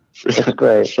 Yes. It's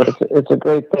great. It's a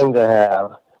great thing to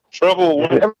have.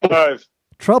 Trouble15.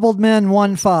 Troubled Men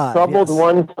 15. Troubled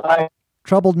yes. 15.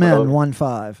 Troubled Men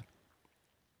 15.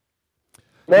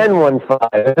 Men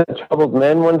 15. Troubled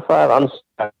Men 15. I'm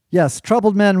sorry. Yes,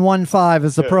 Troubled Men 15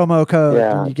 is the promo code,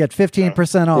 and you get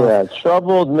 15% off. Yeah,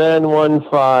 Troubled Men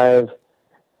 15.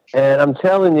 And I'm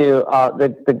telling you,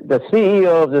 the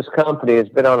CEO of this company has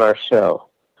been on our show,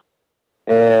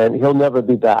 and he'll never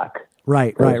be back.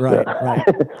 Right.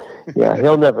 Yeah,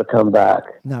 he'll never come back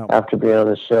after being on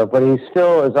the show. But he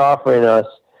still is offering us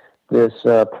this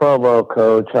promo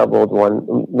code, Troubled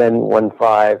Men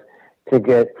 15, to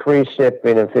get free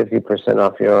shipping and 50%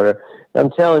 off your order.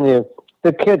 I'm telling you,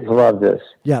 the kids love this.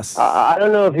 Yes. I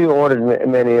don't know if you ordered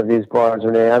many of these bars,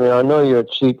 Renee. I mean, I know you're a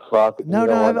cheap fuck. I've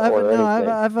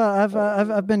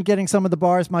been getting some of the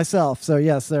bars myself. So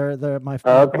yes, they're my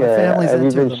family's Have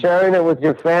into you been sharing it with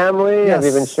your family? Yes.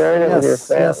 Have you been sharing it with your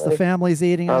family? Yes, the family's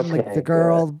eating them. The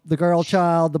girl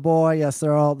child, the boy. Yes,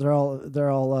 they're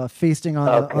all feasting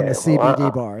on the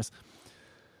CBD bars.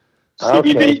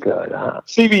 Okay, good.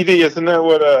 CBD, isn't that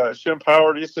what Shemp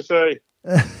Howard used to say?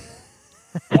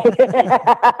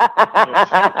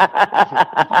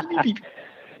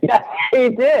 Yeah, he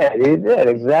did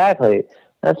exactly.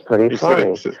 That's pretty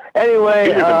funny. Anyway,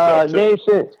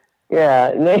 Nation,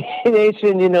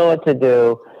 you know what to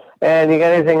do. And you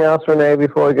got anything else, Renee,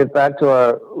 before we get back to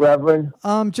our Reverend?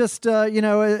 Just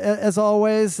as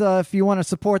always, if you want to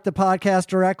support the podcast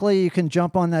directly, you can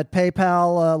jump on that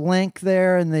PayPal link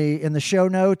there in the show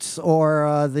notes,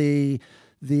 or the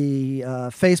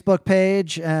Facebook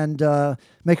page, and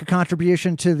make a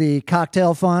contribution to the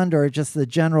cocktail fund, or just the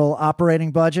general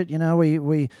operating budget. You know,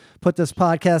 we put this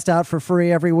podcast out for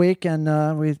free every week,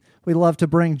 and we love to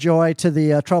bring joy to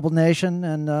the troubled nation,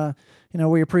 and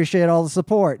we appreciate all the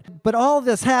support. But all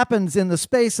this happens in the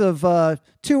space of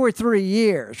 2 or 3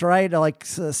 years, right? Like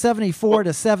 74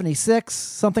 to 76,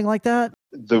 something like that.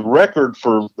 The record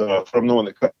for from the one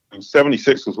that cut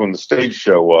 76 was when the stage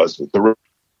show was, with the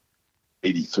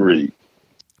 83.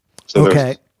 So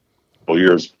there's a couple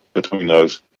years between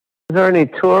those. Is there any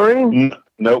touring?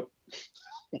 Nope.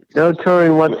 No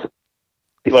touring whatsoever.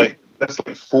 That's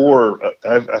like 4.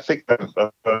 I think I've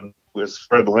done with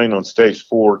Fred Lane on stage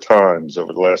 4 times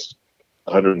over the last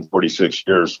 146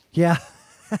 years. Yeah.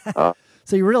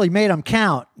 So you really made them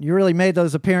count. You really made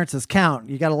those appearances count.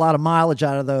 You got a lot of mileage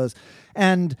out of those.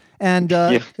 And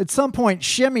at some point,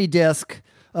 Shimmy Disc,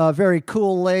 a very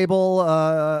cool label,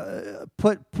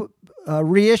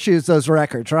 reissues those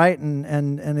records, right?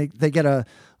 And they get a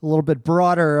little bit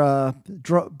broader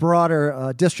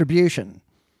distribution.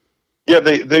 Yeah,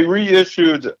 they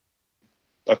reissued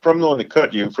From the One That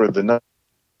Cut You for the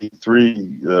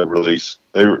 93 release.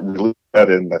 They released that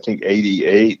in, I think,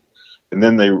 88, and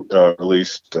then they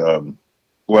released.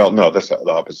 Well, no, that's not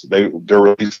the opposite. They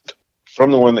released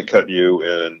From the One That Cut You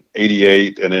in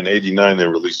 88, and in 89 they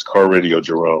released Car Radio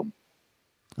Jerome.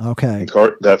 Okay.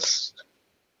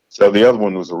 So the other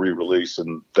one was a re-release,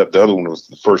 and the other one was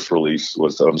the first release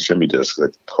was on Shimmy Disc,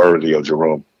 the Car Radio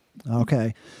Jerome.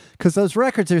 Okay. Because those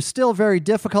records are still very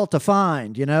difficult to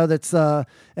find, that's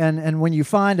and when you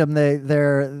find them,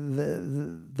 they're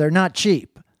not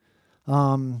cheap.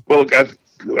 Well,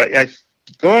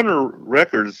 Goner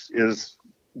Records is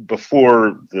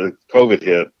before the COVID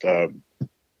hit.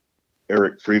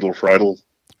 Eric Friedel,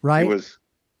 right?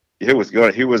 It was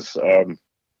going. He was.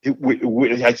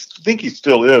 I think he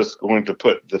still is going to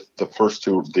put the first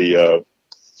two, the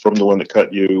From the One That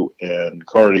Cut You and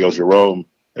Car Radio Jerome,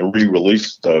 and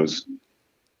re-release those.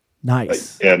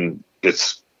 Nice. And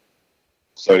it's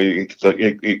so it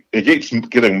keeps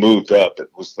getting moved up. It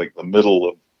was like the middle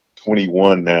of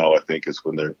 21 now, I think, is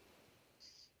when they're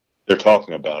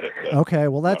talking about it. Okay,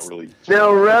 well that's really...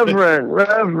 Now, Reverend.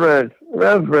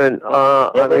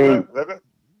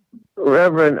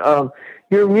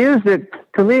 Your music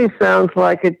to me sounds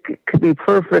like it could be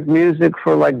perfect music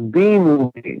for like B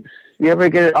movies. You ever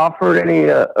get offered any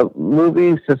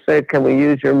movies to say, "Can we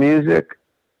use your music"?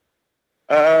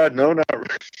 No, not really.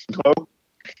 No.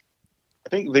 I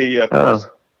think the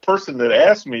person that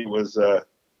asked me was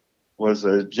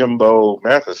Jimbo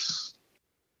Mathis.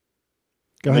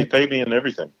 They paid me and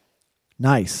everything.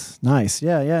 Nice.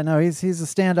 Yeah. No, he's a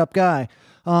stand-up guy.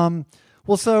 Well,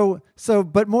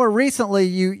 but more recently,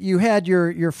 you had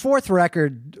your fourth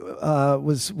record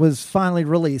was finally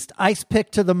released, Ice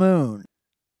Pick to the Moon.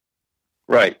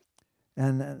 Right.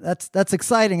 And that's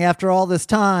exciting after all this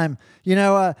time. You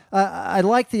know, I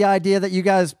like the idea that you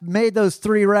guys made those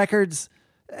 3 records,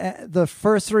 the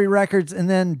first 3 records, and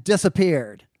then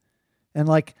disappeared. And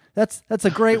like that's a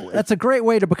great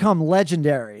way to become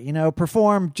legendary. You know,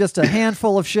 perform just a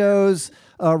handful of shows,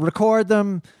 record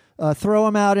them, throw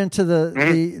them out into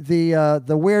the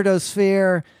weirdo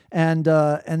sphere, and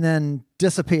then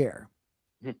disappear.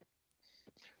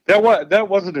 That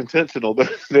wasn't intentional,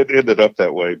 but it ended up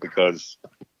that way because,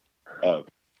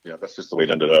 that's just the way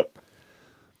it ended up.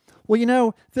 Well, you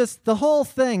know, the whole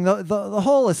thing, the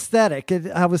whole aesthetic.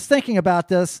 I was thinking about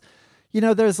this. You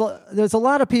know, there's a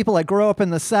lot of people that grow up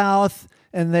in the South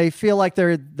and they feel like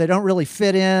they don't really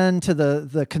fit into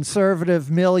the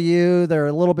conservative milieu. They're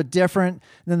a little bit different.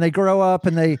 And then they grow up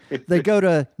and they go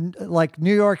to like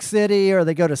New York City or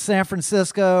they go to San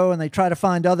Francisco and they try to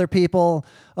find other people,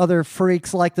 other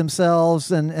freaks like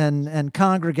themselves and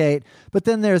congregate. But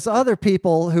then there's other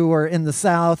people who are in the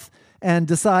South and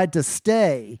decide to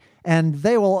stay, and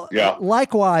they will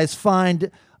likewise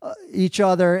find each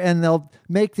other, and they'll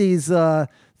make these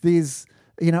amalgams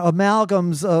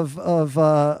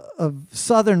of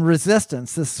Southern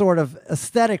resistance, this sort of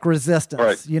aesthetic resistance,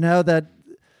 right. You know, that,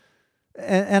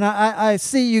 and I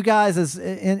see you guys as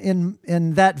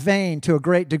in that vein to a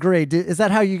great degree. Is that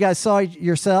how you guys saw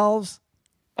yourselves?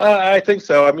 I think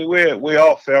so. I mean, we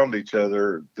all found each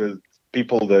other, the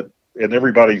people that, and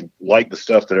everybody liked the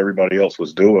stuff that everybody else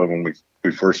was doing when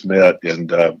we first met,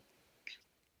 and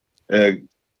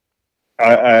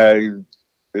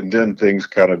and then things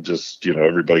kind of just,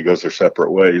 everybody goes their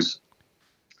separate ways.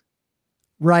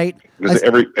 Right. Because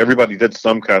everybody did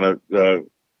some kind of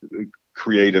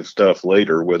creative stuff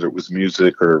later, whether it was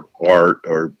music or art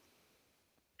or.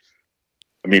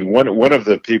 I mean, one of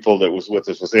the people that was with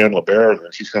us was Ann LeBaron,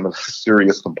 and she's kind of a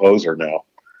serious composer now.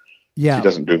 Yeah. She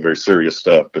doesn't do very serious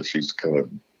stuff, but she's kind of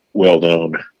well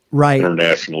known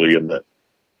internationally in the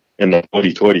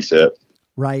hoity-toity set.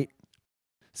 Right.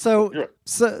 So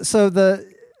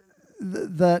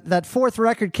that 4th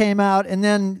record came out, and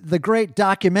then the great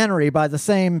documentary by the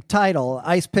same title,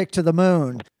 Ice Pick to the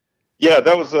Moon. Yeah,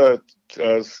 that was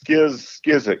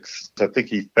Skizix. I think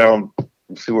he found,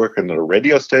 was he working at a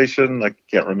radio station? I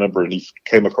can't remember, and he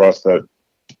came across that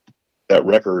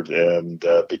record and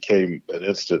became an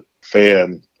instant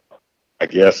fan, I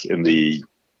guess, in the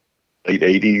late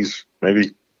 80s,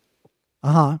 maybe.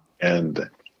 Uh-huh. And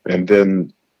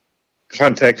then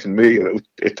contacting me.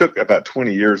 It took about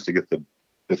 20 years to get the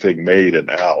thing made and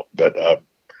out, but I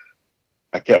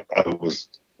was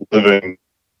living,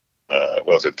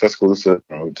 was in Tuscaloosa,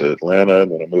 I moved to Atlanta,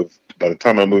 and then by the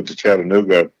time I moved to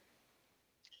Chattanooga,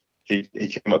 he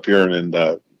came up here and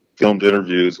filmed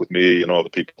interviews with me and all the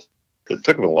people. It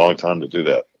took him a long time to do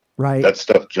that. Right. That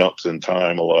stuff jumps in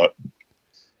time a lot.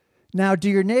 Now, do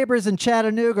your neighbors in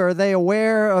Chattanooga, are they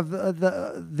aware of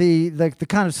the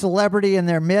kind of celebrity in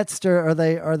their midst, or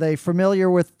are they familiar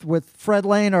with Fred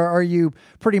Lane, or are you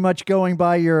pretty much going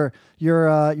by your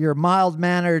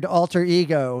mild-mannered alter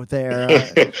ego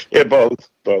there? Yeah, both.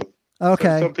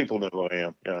 Okay. Some people know who I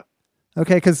am. Yeah.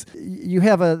 Okay, because you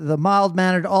have the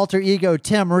mild-mannered alter ego,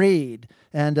 Tim Reed,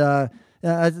 and the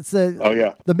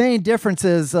main difference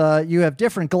is you have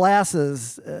different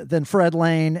glasses than Fred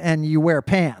Lane, and you wear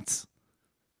pants.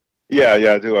 Yeah,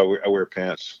 I do. I wear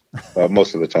pants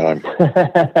most of the time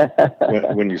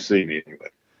when you see me. Anyway.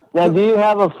 Now, do you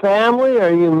have a family? Are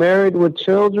you married with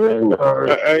children? Or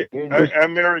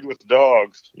I'm married with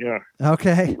dogs. Yeah.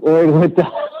 Okay. Married with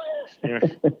dogs. Yeah.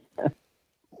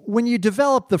 When you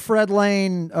developed the Fred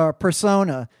Lane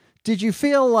persona, did you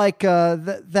feel like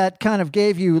that kind of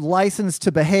gave you license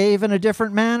to behave in a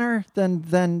different manner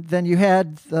than you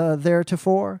had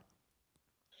theretofore?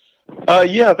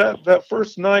 Yeah, that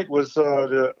first night was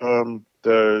in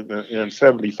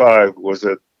 '75 was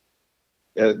at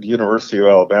the University of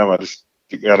Alabama. I just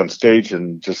got on stage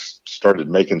and just started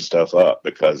making stuff up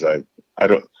because I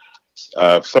don't.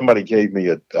 Somebody gave me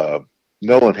a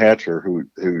Nolan Hatcher who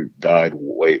died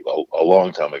a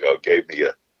long time ago gave me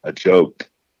a joke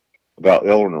about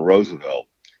Eleanor Roosevelt,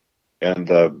 and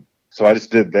so I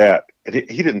just did that. And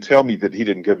he didn't tell me that he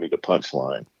didn't give me the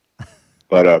punchline,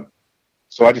 but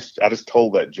so I just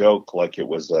told that joke like it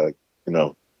was it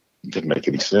didn't make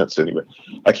any sense anyway.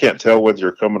 I can't tell whether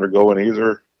you're coming or going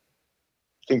either.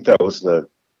 I think that was not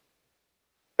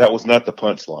the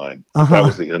punchline. Uh-huh. That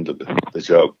was the end of the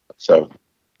joke. So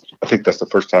I think that's the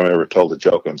first time I ever told a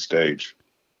joke on stage.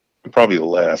 Probably the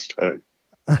last.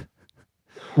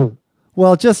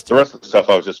 Well, just the rest of the stuff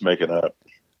I was just making up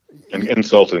and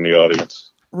insulting the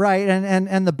audience. Right,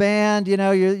 and the band, you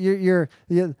know,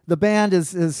 the band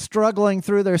is struggling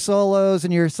through their solos,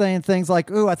 and you're saying things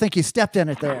like, "Ooh, I think you stepped in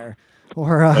it there,"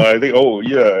 or I think, oh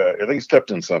yeah, I think he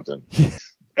stepped in something.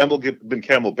 Been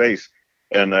Camel bass,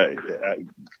 and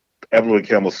Evelyn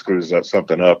Camel screws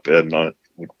something up, and I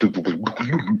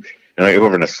go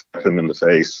over and I slap him in the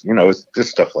face. You know, it's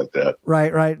just stuff like that.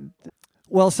 Right.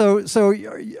 Well, so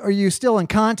are you still in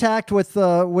contact with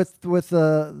the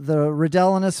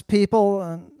Redellinus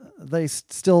people? They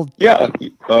still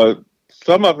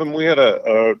some of them we had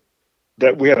a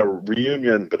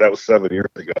reunion, but that was 7 years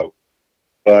ago.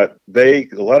 But a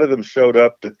lot of them showed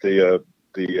up at the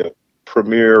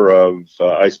premiere of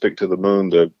I Speak to the Moon,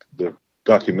 the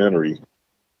documentary.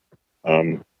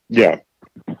 I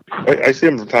see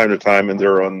them from time to time, and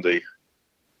they're on the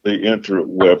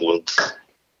interwebs.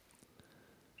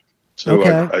 So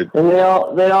okay. And they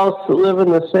all live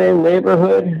in the same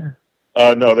neighborhood?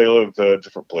 No, they live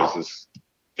different places.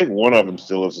 I think one of them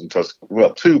still lives in Tuscaloosa.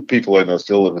 Well, two people I know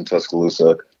still live in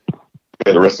Tuscaloosa.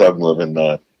 Yeah, the rest of them live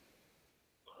in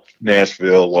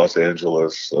Nashville, Los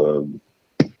Angeles, and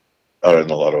a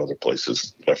lot of other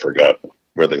places. I forgot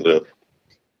where they live.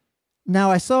 Now,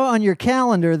 I saw on your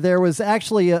calendar there was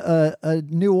actually a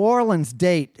New Orleans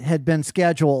date had been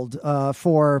scheduled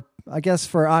for, I guess,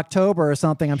 for October or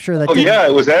something. I'm sure that. Yeah,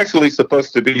 it was actually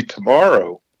supposed to be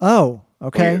tomorrow. Oh,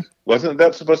 okay. Wasn't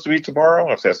that supposed to be tomorrow?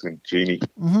 I was asking Jeannie.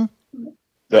 Mm-hmm.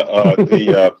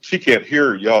 She can't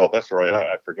hear y'all. That's right.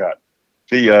 I forgot.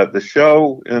 The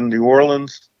show in New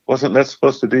Orleans, wasn't that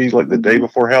supposed to be like the day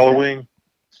before Halloween?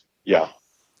 Yeah,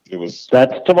 it was.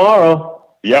 That's tomorrow.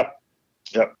 Yep.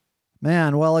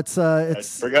 Man, well, it's I'd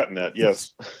forgotten that.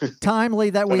 Yes, timely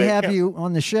that we have you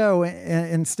on the show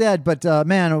instead. But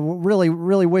man, I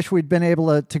really wish we'd been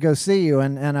able to go see you,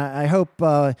 and I hope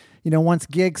once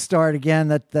gigs start again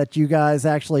that you guys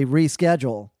actually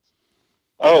reschedule.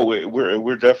 Oh,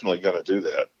 we're definitely going to do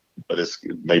that, but it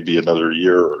may be another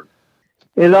year.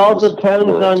 It all depends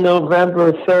on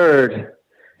November 3rd.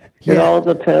 Yeah. It all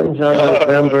depends on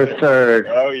November 3rd.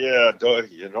 Oh, yeah.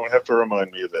 You don't have to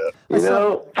remind me of that.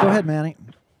 Go ahead, Manny.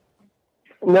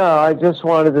 No, I just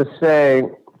wanted to say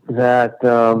that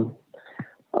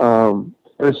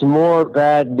there's more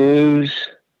bad news.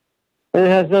 And it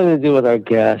has nothing to do with our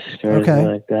guest or anything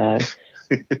like that.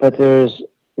 But there's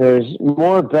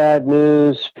more bad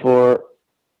news for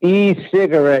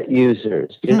e-cigarette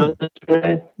users. You know this,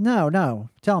 right? No.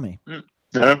 Tell me.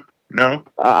 No.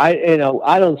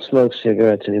 I don't smoke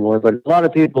cigarettes anymore, but a lot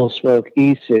of people smoke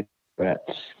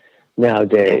e-cigarettes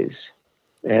nowadays.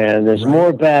 And there's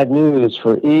more bad news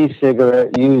for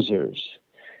e-cigarette users.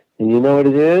 And you know what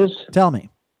it is? Tell me.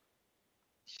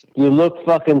 You look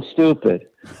fucking stupid.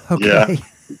 Okay. Yeah.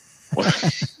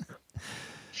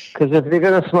 Because if you're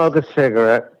going to smoke a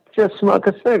cigarette, just smoke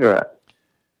a cigarette.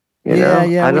 You know?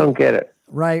 I don't get it.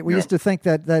 Right. We used to think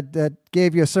that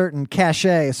gave you a certain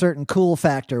cachet, a certain cool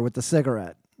factor with the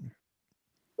cigarette.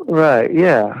 Right,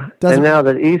 yeah. And now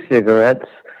that e-cigarettes,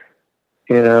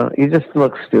 you just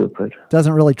look stupid.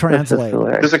 Doesn't really translate.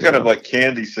 These are kind of like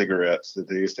candy cigarettes that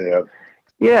they used to have.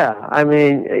 Yeah, I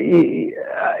mean,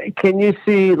 can you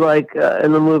see, like,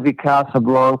 in the movie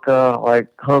Casablanca, like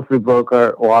Humphrey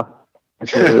Bogart walking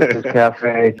to his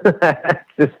cafe?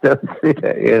 Just don't see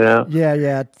it,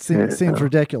 Yeah, it seems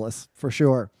ridiculous, for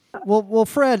sure. Well,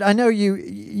 Fred, I know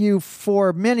you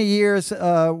for many years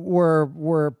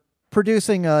were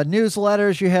producing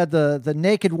newsletters. You had the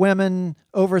Naked Women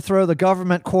Overthrow the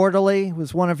Government Quarterly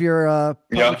was one of your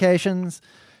publications.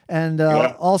 And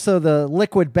also the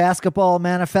Liquid Basketball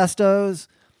Manifestos.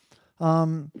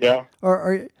 Or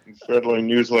Fred Lane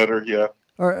newsletter, yeah.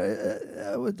 Or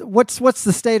what's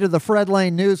the state of the Fred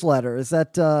Lane newsletter? Is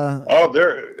that?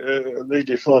 They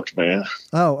defunct, man.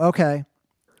 Oh, okay.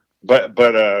 But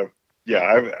I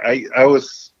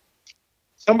was.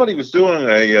 Somebody was doing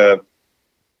a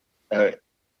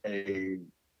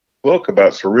book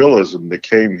about surrealism that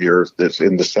came here. That's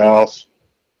in the South.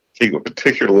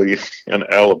 Particularly in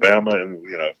Alabama, and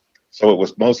so it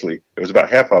was about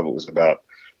half of it was about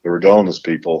the Redonis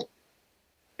people,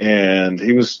 and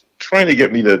he was trying to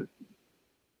get me to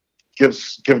give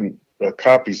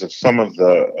copies of some of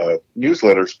the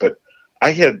newsletters, but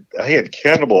I had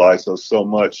cannibalized those so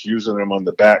much, using them on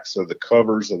the backs of the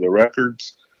covers of the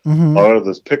records, a lot of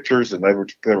those pictures, and they were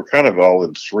kind of all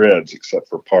in shreds except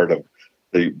for part of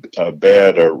the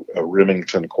bad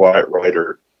Remington Quiet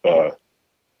Writer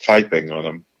typing on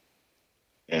them,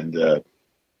 and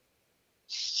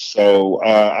so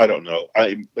I don't know.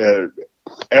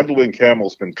 Evelyn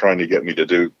Camel's been trying to get me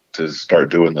to start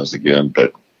doing those again,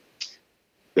 but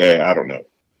I don't know.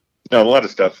 No, a lot of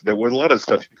stuff. There was a lot of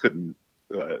stuff you couldn't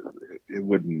it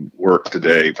wouldn't work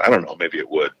today. I don't know. Maybe it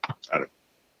would. I don't.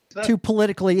 Too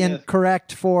politically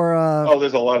incorrect for.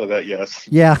 There's a lot of that. Yes.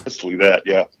 Yeah. Especially that.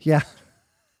 Yeah. Yeah.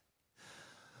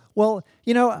 Well,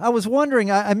 I was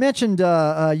wondering. I mentioned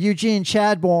Eugene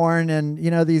Chadbourne and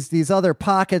these other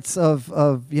pockets of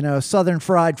Southern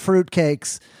fried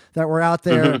fruitcakes that were out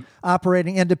there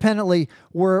operating independently.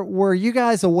 Were you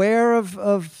guys aware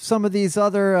of some of these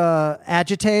other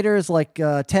agitators like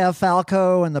Tav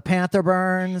Falco and the Panther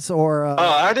Burns? Or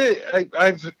I did.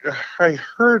 I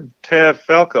heard Tav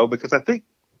Falco because I think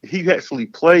he actually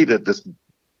played at this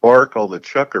bar called the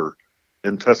Chucker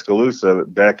in Tuscaloosa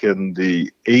back in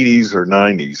the 80s or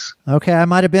 90s. Okay, I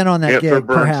might have been on that gig,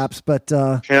 perhaps, but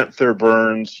Panther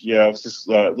Burns, yeah, it was this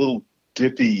little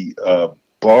dippy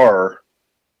bar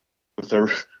with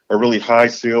a really high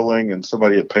ceiling, and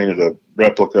somebody had painted a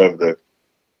replica of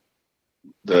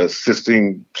the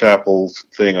Sistine Chapel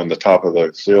thing on the top of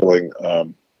the ceiling.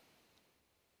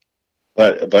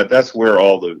 But that's where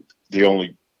all the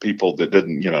only people that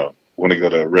didn't want to go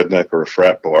to a redneck or a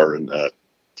frat bar in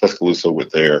Tuscaloosa were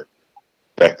there.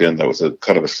 Back then, that was a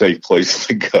kind of a safe place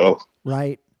to go.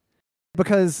 Right.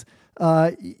 Because,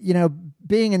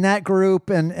 being in that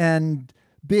group and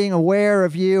being aware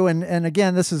of you, and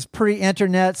again, this is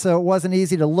pre-internet, so it wasn't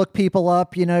easy to look people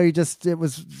up. You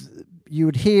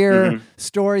would hear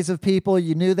stories of people,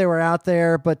 you knew they were out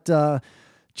there, but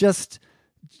just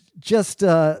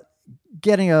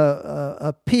getting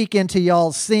a peek into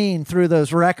y'all's scene through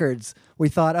those records, we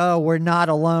thought, oh, we're not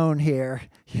alone here.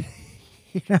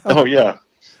 Oh yeah,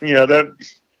 that.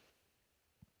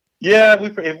 Yeah,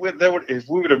 if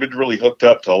we would have been really hooked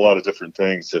up to a lot of different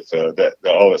things, if all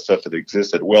that stuff that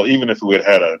existed. Well, even if we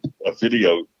had a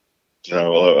video,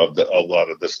 of a lot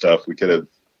of this stuff, we could have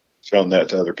shown that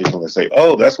to other people and they say,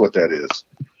 "Oh, that's what that is."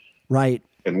 Right.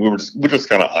 And we're just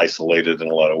kind of isolated in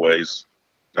a lot of ways.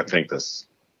 I think that's.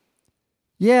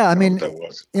 Yeah, I mean,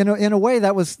 in a way,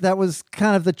 that was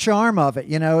kind of the charm of it.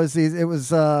 It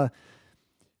was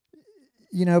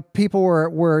people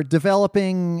were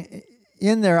developing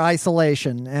in their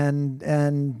isolation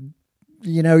and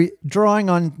drawing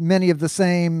on many of the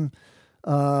same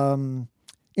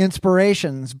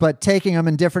inspirations, but taking them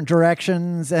in different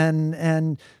directions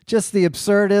and just the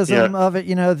absurdism of it.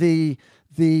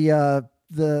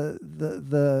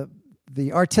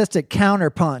 The artistic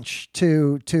counterpunch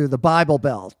to the Bible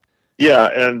Belt. Yeah,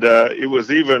 and it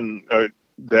was even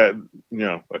that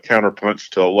a counterpunch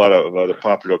to a lot of the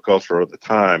popular culture at the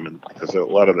time, and because a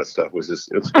lot of that stuff was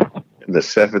just in the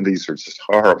 70s are just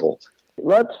horrible.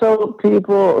 Let's hope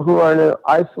people who are in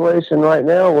isolation right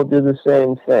now will do the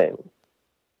same thing.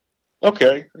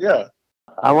 Okay, yeah.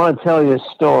 I want to tell you a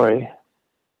story.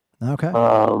 Okay.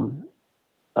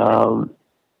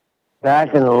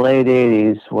 Back in the late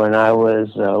 80s, when I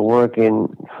was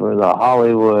working for the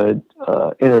Hollywood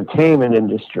entertainment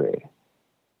industry,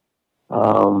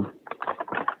 I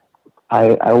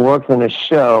worked on a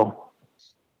show.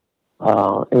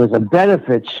 It was a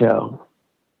benefit show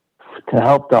to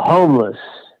help the homeless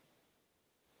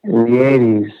in the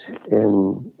 80s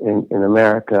in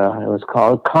America. It was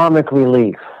called Comic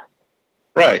Relief.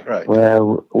 Right. Where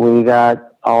we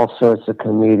got all sorts of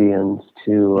comedians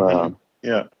to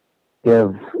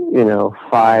give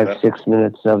 5-6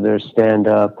 minutes of their stand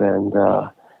up, and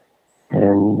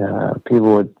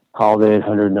people would call the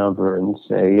 800 number and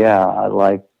say, "Yeah, I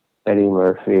like Eddie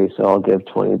Murphy, so I'll give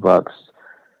 $20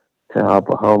 to help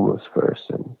a homeless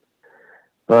person."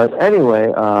 But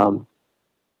anyway,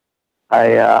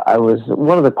 I was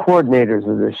one of the coordinators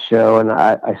of this show, and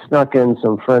I snuck in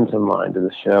some friends of mine to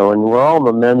the show, and we're all in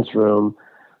the men's room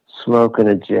smoking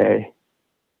a J.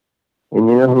 And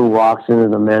you know who walks into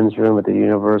the men's room at the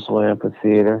Universal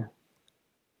Amphitheater?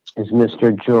 Is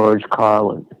Mr. George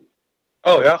Carlin.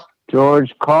 Oh, yeah.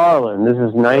 George Carlin. This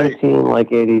is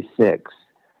 86.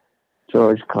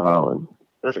 George Carlin.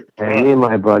 Perfect. And me and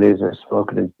my buddies are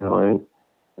smoking a joint,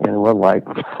 and we're like,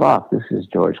 fuck, this is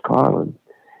George Carlin.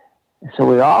 So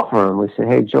we offer him, we say,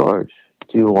 "Hey, George,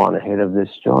 do you want a hit of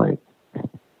this joint?"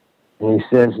 And he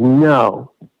says,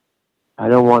 "No, I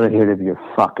don't want a hit of your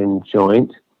fucking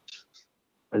joint.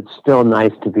 But it's still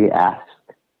nice to be asked."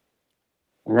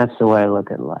 And that's the way I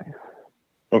look at life.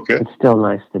 Okay. It's still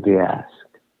nice to be asked.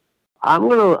 I'm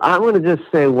gonna just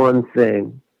say one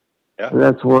thing. Yeah. And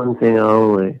that's one thing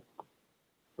only.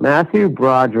 Matthew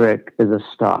Broderick is a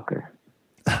stalker.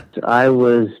 I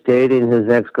was dating his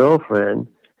ex-girlfriend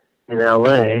in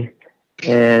LA,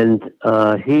 and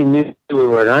he knew we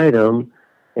were an item,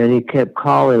 and he kept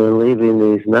calling and leaving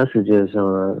these messages on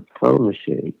our phone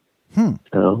machine.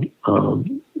 So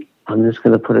I'm just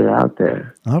going to put it out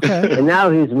there. Okay. And now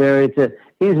he's married to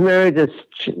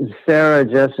Sarah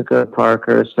Jessica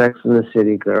Parker, Sex and the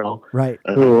City girl. Right.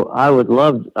 Who I would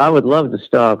love to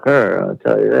stalk her. I'll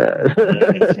tell you that.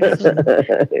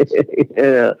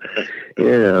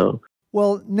 you know.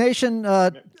 Well, Nation,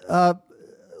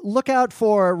 look out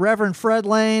for Reverend Fred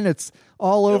Lane. It's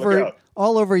all over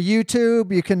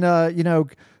YouTube. You can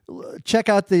check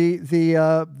out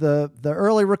the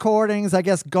early recordings. I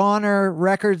guess Goner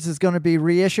Records is going to be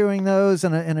reissuing those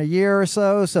in a year or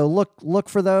so. So look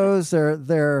for those.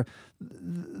 They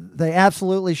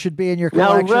absolutely should be in your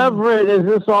collection. Now, Reverend, is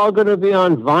this all going to be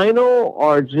on vinyl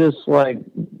or just like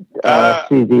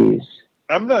CDs?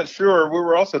 I'm not sure. We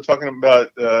were also talking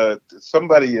about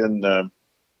somebody in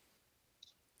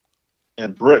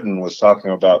Britain was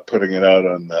talking about putting it out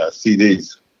on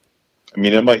CDs. I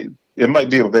mean, it might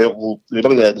be available for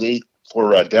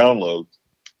download.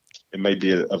 It may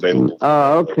be available.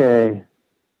 Oh, okay.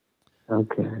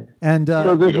 Okay. And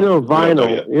so there's no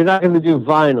vinyl. You're not going to do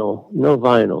vinyl. No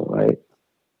vinyl, right?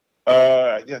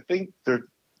 I think they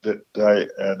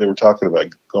were talking about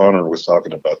Goner was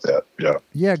talking about that. Yeah.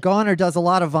 Yeah, Goner does a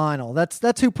lot of vinyl.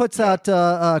 That's who puts out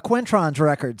Quintron's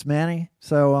records, Manny.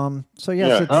 So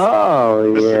yes.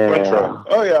 Oh yeah. Quintron.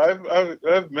 Oh yeah.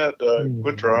 I've met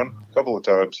Quintron a couple of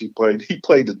times. He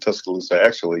played in Tuscaloosa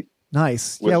actually.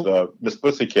 Nice. With Miss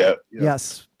Pussycat. Yeah.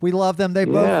 Yes, we love them. They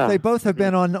both have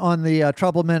been on the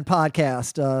Trouble Men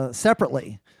podcast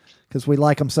separately because we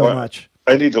like them so much.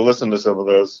 I need to listen to some of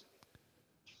those.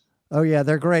 Oh yeah,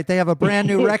 they're great. They have a brand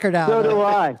new record out. So do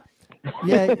I.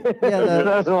 Yeah.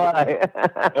 So do I.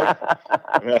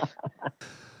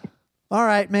 All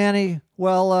right, Manny.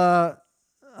 Well,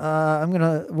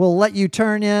 we'll let you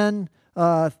turn in.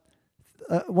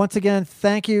 Once again,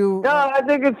 thank you. No, I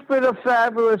think it's been a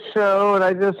fabulous show, and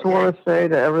I just want to say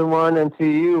to everyone and to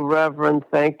you, Reverend,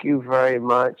 thank you very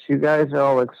much. You guys are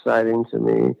all exciting to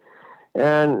me.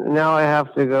 And now I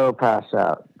have to go pass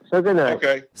out. So good night.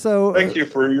 Okay. So thank you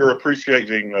for your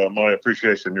appreciating my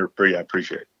appreciation. I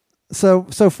appreciate. So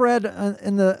Fred,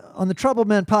 on the Trouble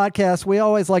Men podcast, we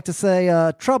always like to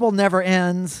say, trouble never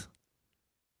ends.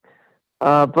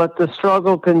 But the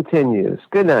struggle continues.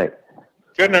 Good night.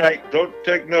 Good night. Don't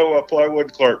take no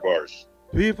plywood Clark bars.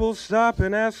 People stop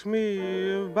and ask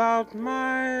me about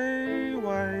my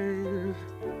wife.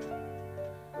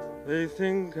 They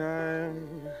think I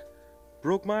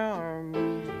broke my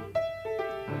arm.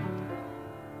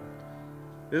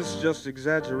 It's just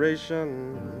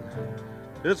exaggeration.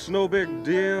 It's no big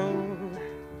deal.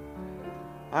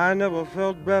 I never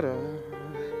felt better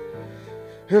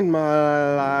in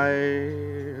my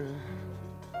life.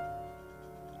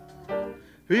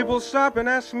 People stop and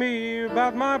ask me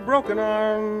about my broken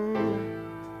arm.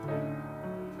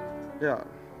 Yeah,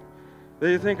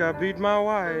 they think I beat my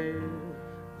wife.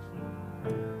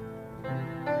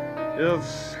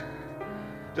 It's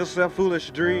just their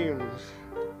foolish dreams.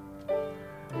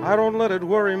 I don't let it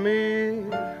worry me,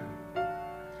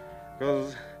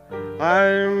 'cause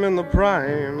I'm in the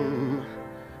prime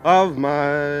of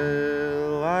my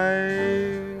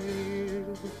life.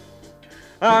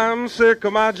 I'm sick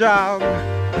of my job.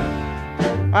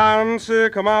 I'm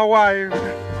sick of my wife.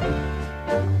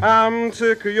 I'm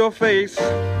sick of your face.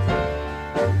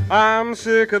 I'm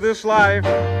sick of this life.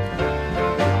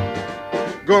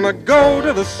 Gonna go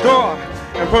to the store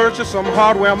and purchase some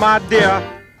hardware, my dear.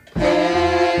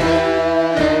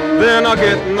 Then I'll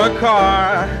get in the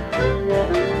car,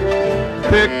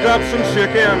 pick up some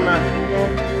chicken,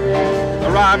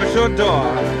 arrive at your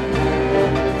door,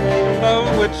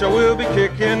 of which I will be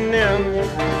kicking in.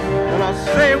 And I'll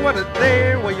say what a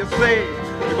day, where you say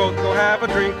we both go have a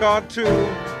drink or two.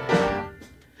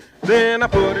 Then I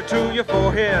put it to your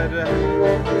forehead,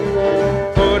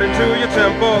 put it to your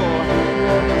temple,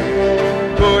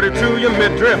 put it to your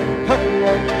midriff.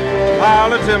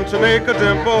 I'll attempt to make a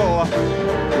dimple.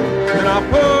 And I'll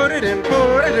put it in,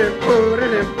 put it in, put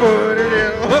it in, put it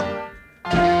in.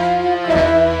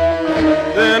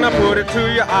 Then I put it to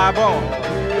your eyeball,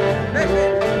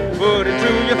 put it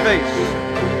to your face.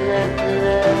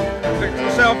 Fix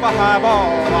myself a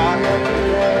highball,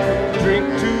 drink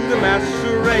to the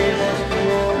master race.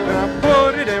 And I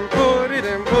put it in, put it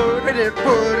in, put it in,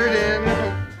 put it in.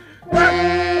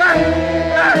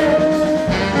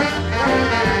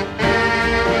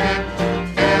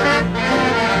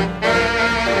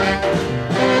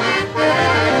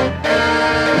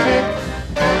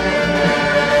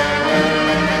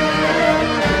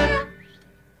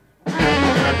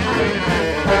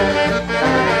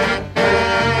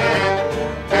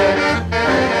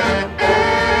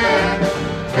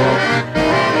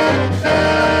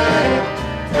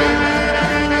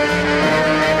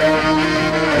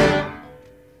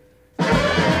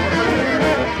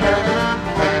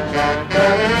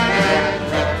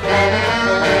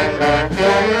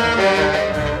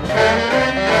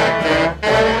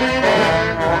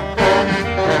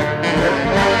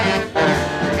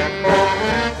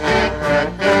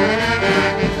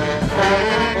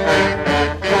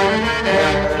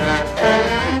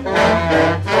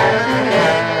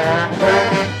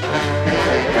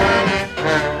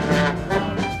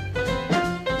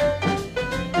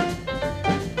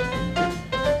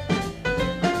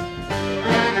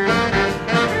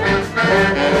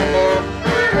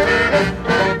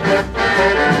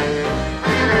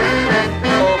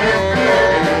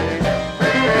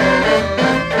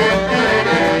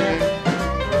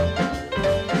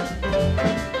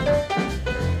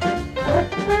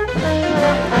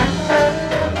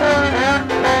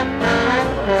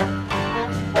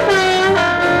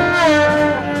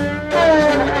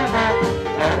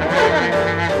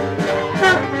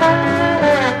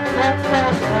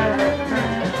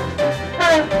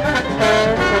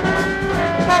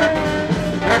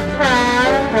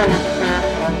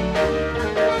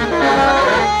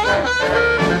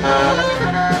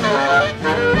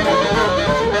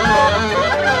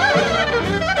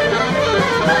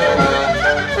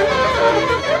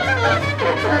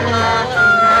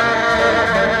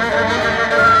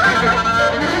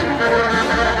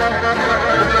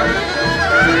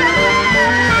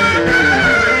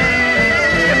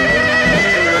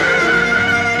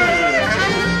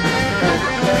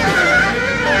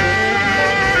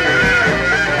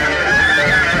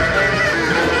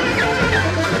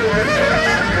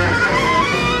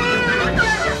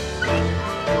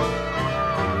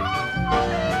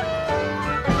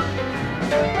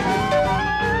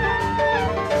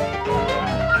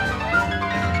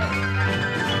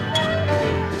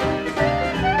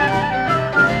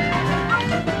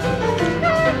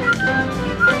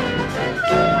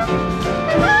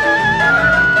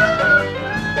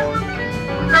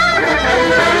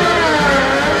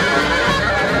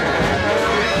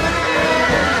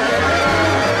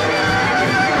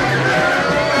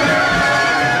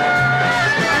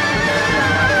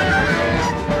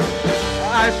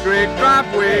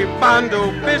 Driveway,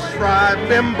 Bondo, fish fry,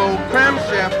 bimbo, cram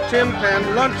chef, tin pan,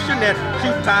 luncheonette,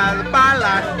 shoe ties,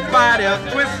 byline, spider,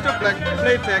 twister, black,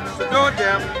 latex, door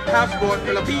jam, houseboard,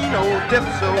 Filipino,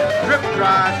 dipso, drip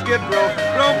dry, skid row,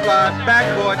 blow fly,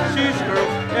 backboard, cheese curl,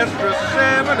 extra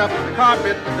 7-up,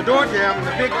 carpet, the door jam,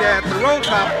 the big dad, the roll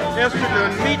top,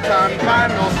 estrogen, meton,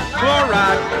 vinyl,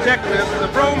 chloride, checklist, the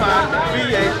bromide,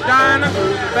 VH, dynamo,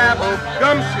 babble,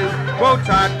 gumshoe, bow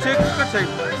tie, tick the tape,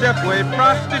 Jeffway,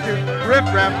 prostitute,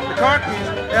 riff-raff, the car keys,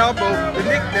 elbow, the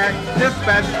knick-knack,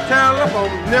 dispatch, telephone,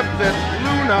 nip-this,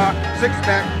 lunar,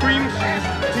 six-pack, cream cheese,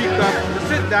 teacup, the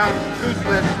sit-down,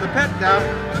 goose-less, the pet-down,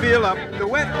 feel up, the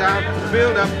wet-down, the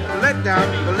build-up, the let-down,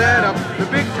 the let-up, the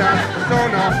big-town, the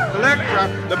sonar, the leg-drop,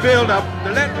 the build-up,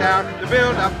 the let-down, the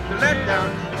build-up, the let-down,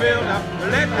 the build-up, the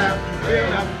let-down, the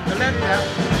build-up, the let-down.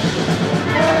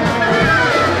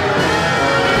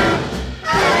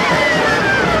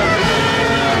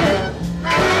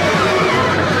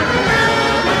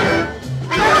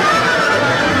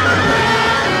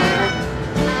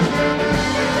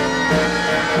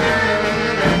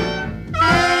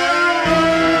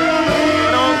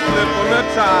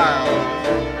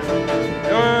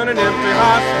 You're in an empty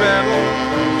hospital.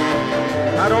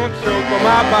 I don't choke on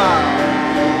my bowel.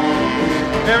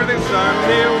 Everything's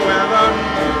sunny weather.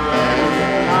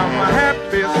 I'm a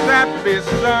happy, sappy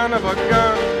son of a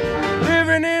gun,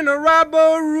 living in a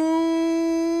rubber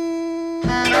room.